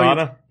by now.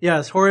 Posada?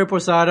 Yes, Jorge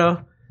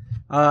Posada.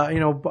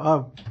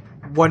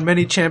 Won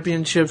many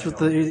championships with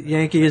the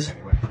Yankees.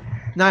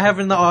 Not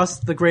having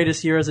the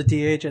greatest year as a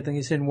DH. I think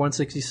he's hitting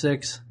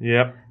 166.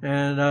 Yep.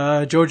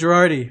 And Joe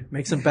Girardi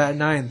makes him bat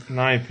ninth.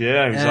 Ninth,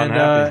 yeah, he was And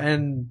unhappy.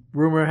 and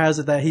rumor has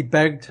it that he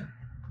begged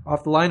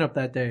off the lineup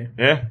that day.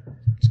 Yeah.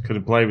 Just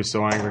couldn't play, he was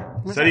so angry.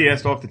 Said he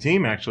asked off the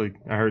team, actually.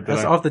 I heard that.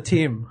 That's off the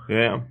team.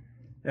 Yeah.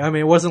 I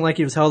mean, it wasn't like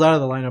he was held out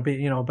of the lineup.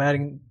 He,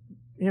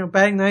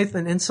 batting ninth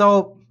and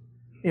insult,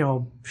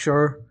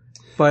 sure,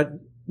 but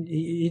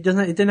he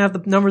didn't have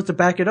the numbers to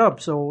back it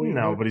up. So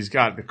No, but he's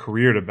got the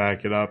career to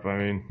back it up. I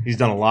mean, he's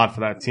done a lot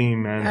for that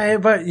team, man. I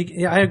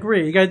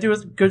agree. You got to do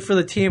what's good for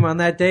the team on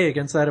that day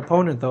against that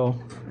opponent, though.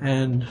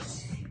 And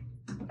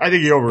I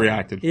think he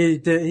overreacted. he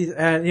did.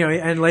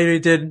 And later he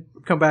did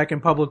come back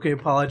and publicly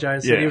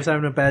apologize. Said Yeah. he was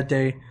having a bad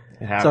day. It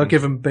So I'll happens.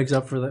 give him big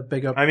up for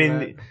that. I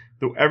mean,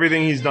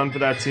 everything he's done for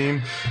that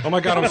team. Oh my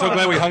god, I'm so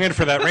glad we hung in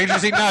for that.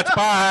 Rangers eat nuts.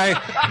 Bye.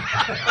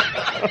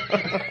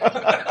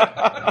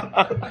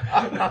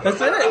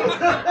 That's it.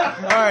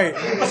 All right.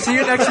 See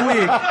you next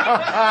week.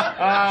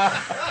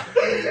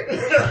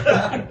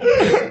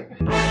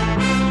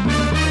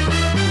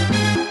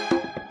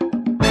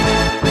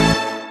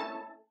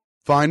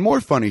 Find more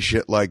funny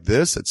shit like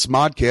this at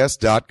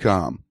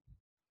smodcast.com.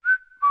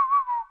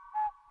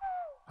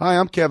 Hi,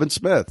 I'm Kevin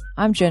Smith,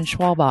 I'm Jen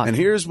Schwalbach. and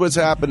here's what's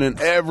happening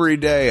every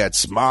day at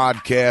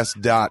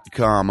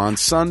smodcast.com. On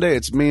Sunday,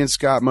 it's me and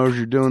Scott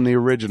Mosier doing the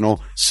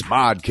original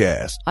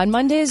Smodcast. On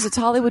Mondays, it's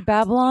Hollywood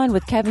Babylon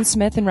with Kevin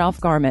Smith and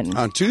Ralph Garman.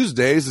 On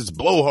Tuesdays, it's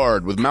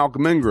Blowhard with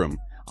Malcolm Ingram.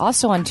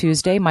 Also on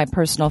Tuesday, my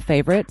personal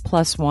favorite,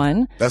 Plus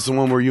One. That's the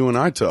one where you and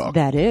I talk.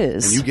 That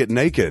is. And you get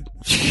naked.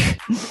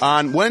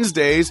 On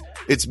Wednesdays,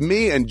 It's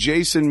me and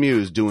Jason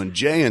Mewes doing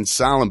Jay and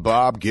Silent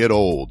Bob Get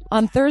Old.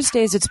 On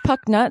Thursdays, it's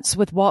Puck Nuts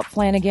with Walt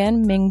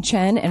Flanagan, Ming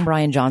Chen, and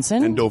Brian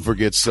Johnson. And don't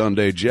forget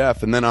Sunday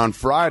Jeff. And then on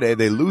Friday,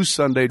 they lose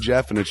Sunday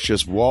Jeff, and it's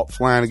just Walt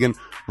Flanagan,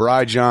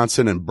 Bri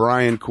Johnson, and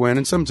Brian Quinn,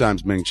 and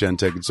sometimes Ming Chen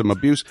taking some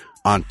abuse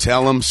on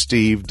Tell 'em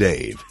Steve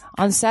Dave.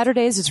 On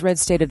Saturdays, it's Red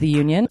State of the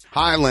Union.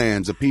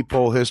 Highlands, A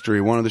Peephole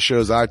History, one of the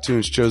shows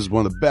iTunes chose as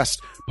one of the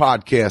best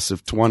podcasts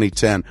of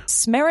 2010.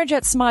 Smarriage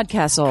at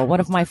Smodcastle,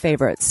 one of my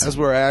favorites. That's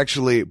where I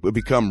actually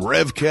become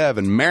Rev Kev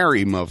and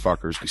marry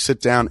motherfuckers. We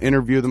sit down,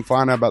 interview them,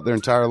 find out about their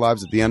entire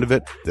lives. At the end of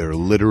it, they're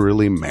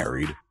literally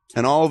married.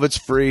 And all of it's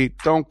free.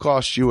 Don't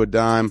cost you a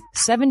dime.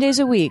 7 days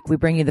a week, we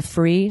bring you the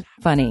free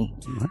funny.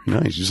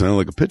 Nice. You sound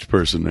like a pitch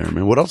person there,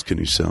 man. What else can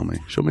you sell me?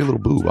 Show me a little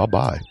boob. I'll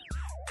buy.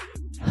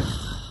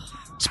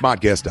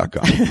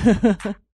 Smodcast.com.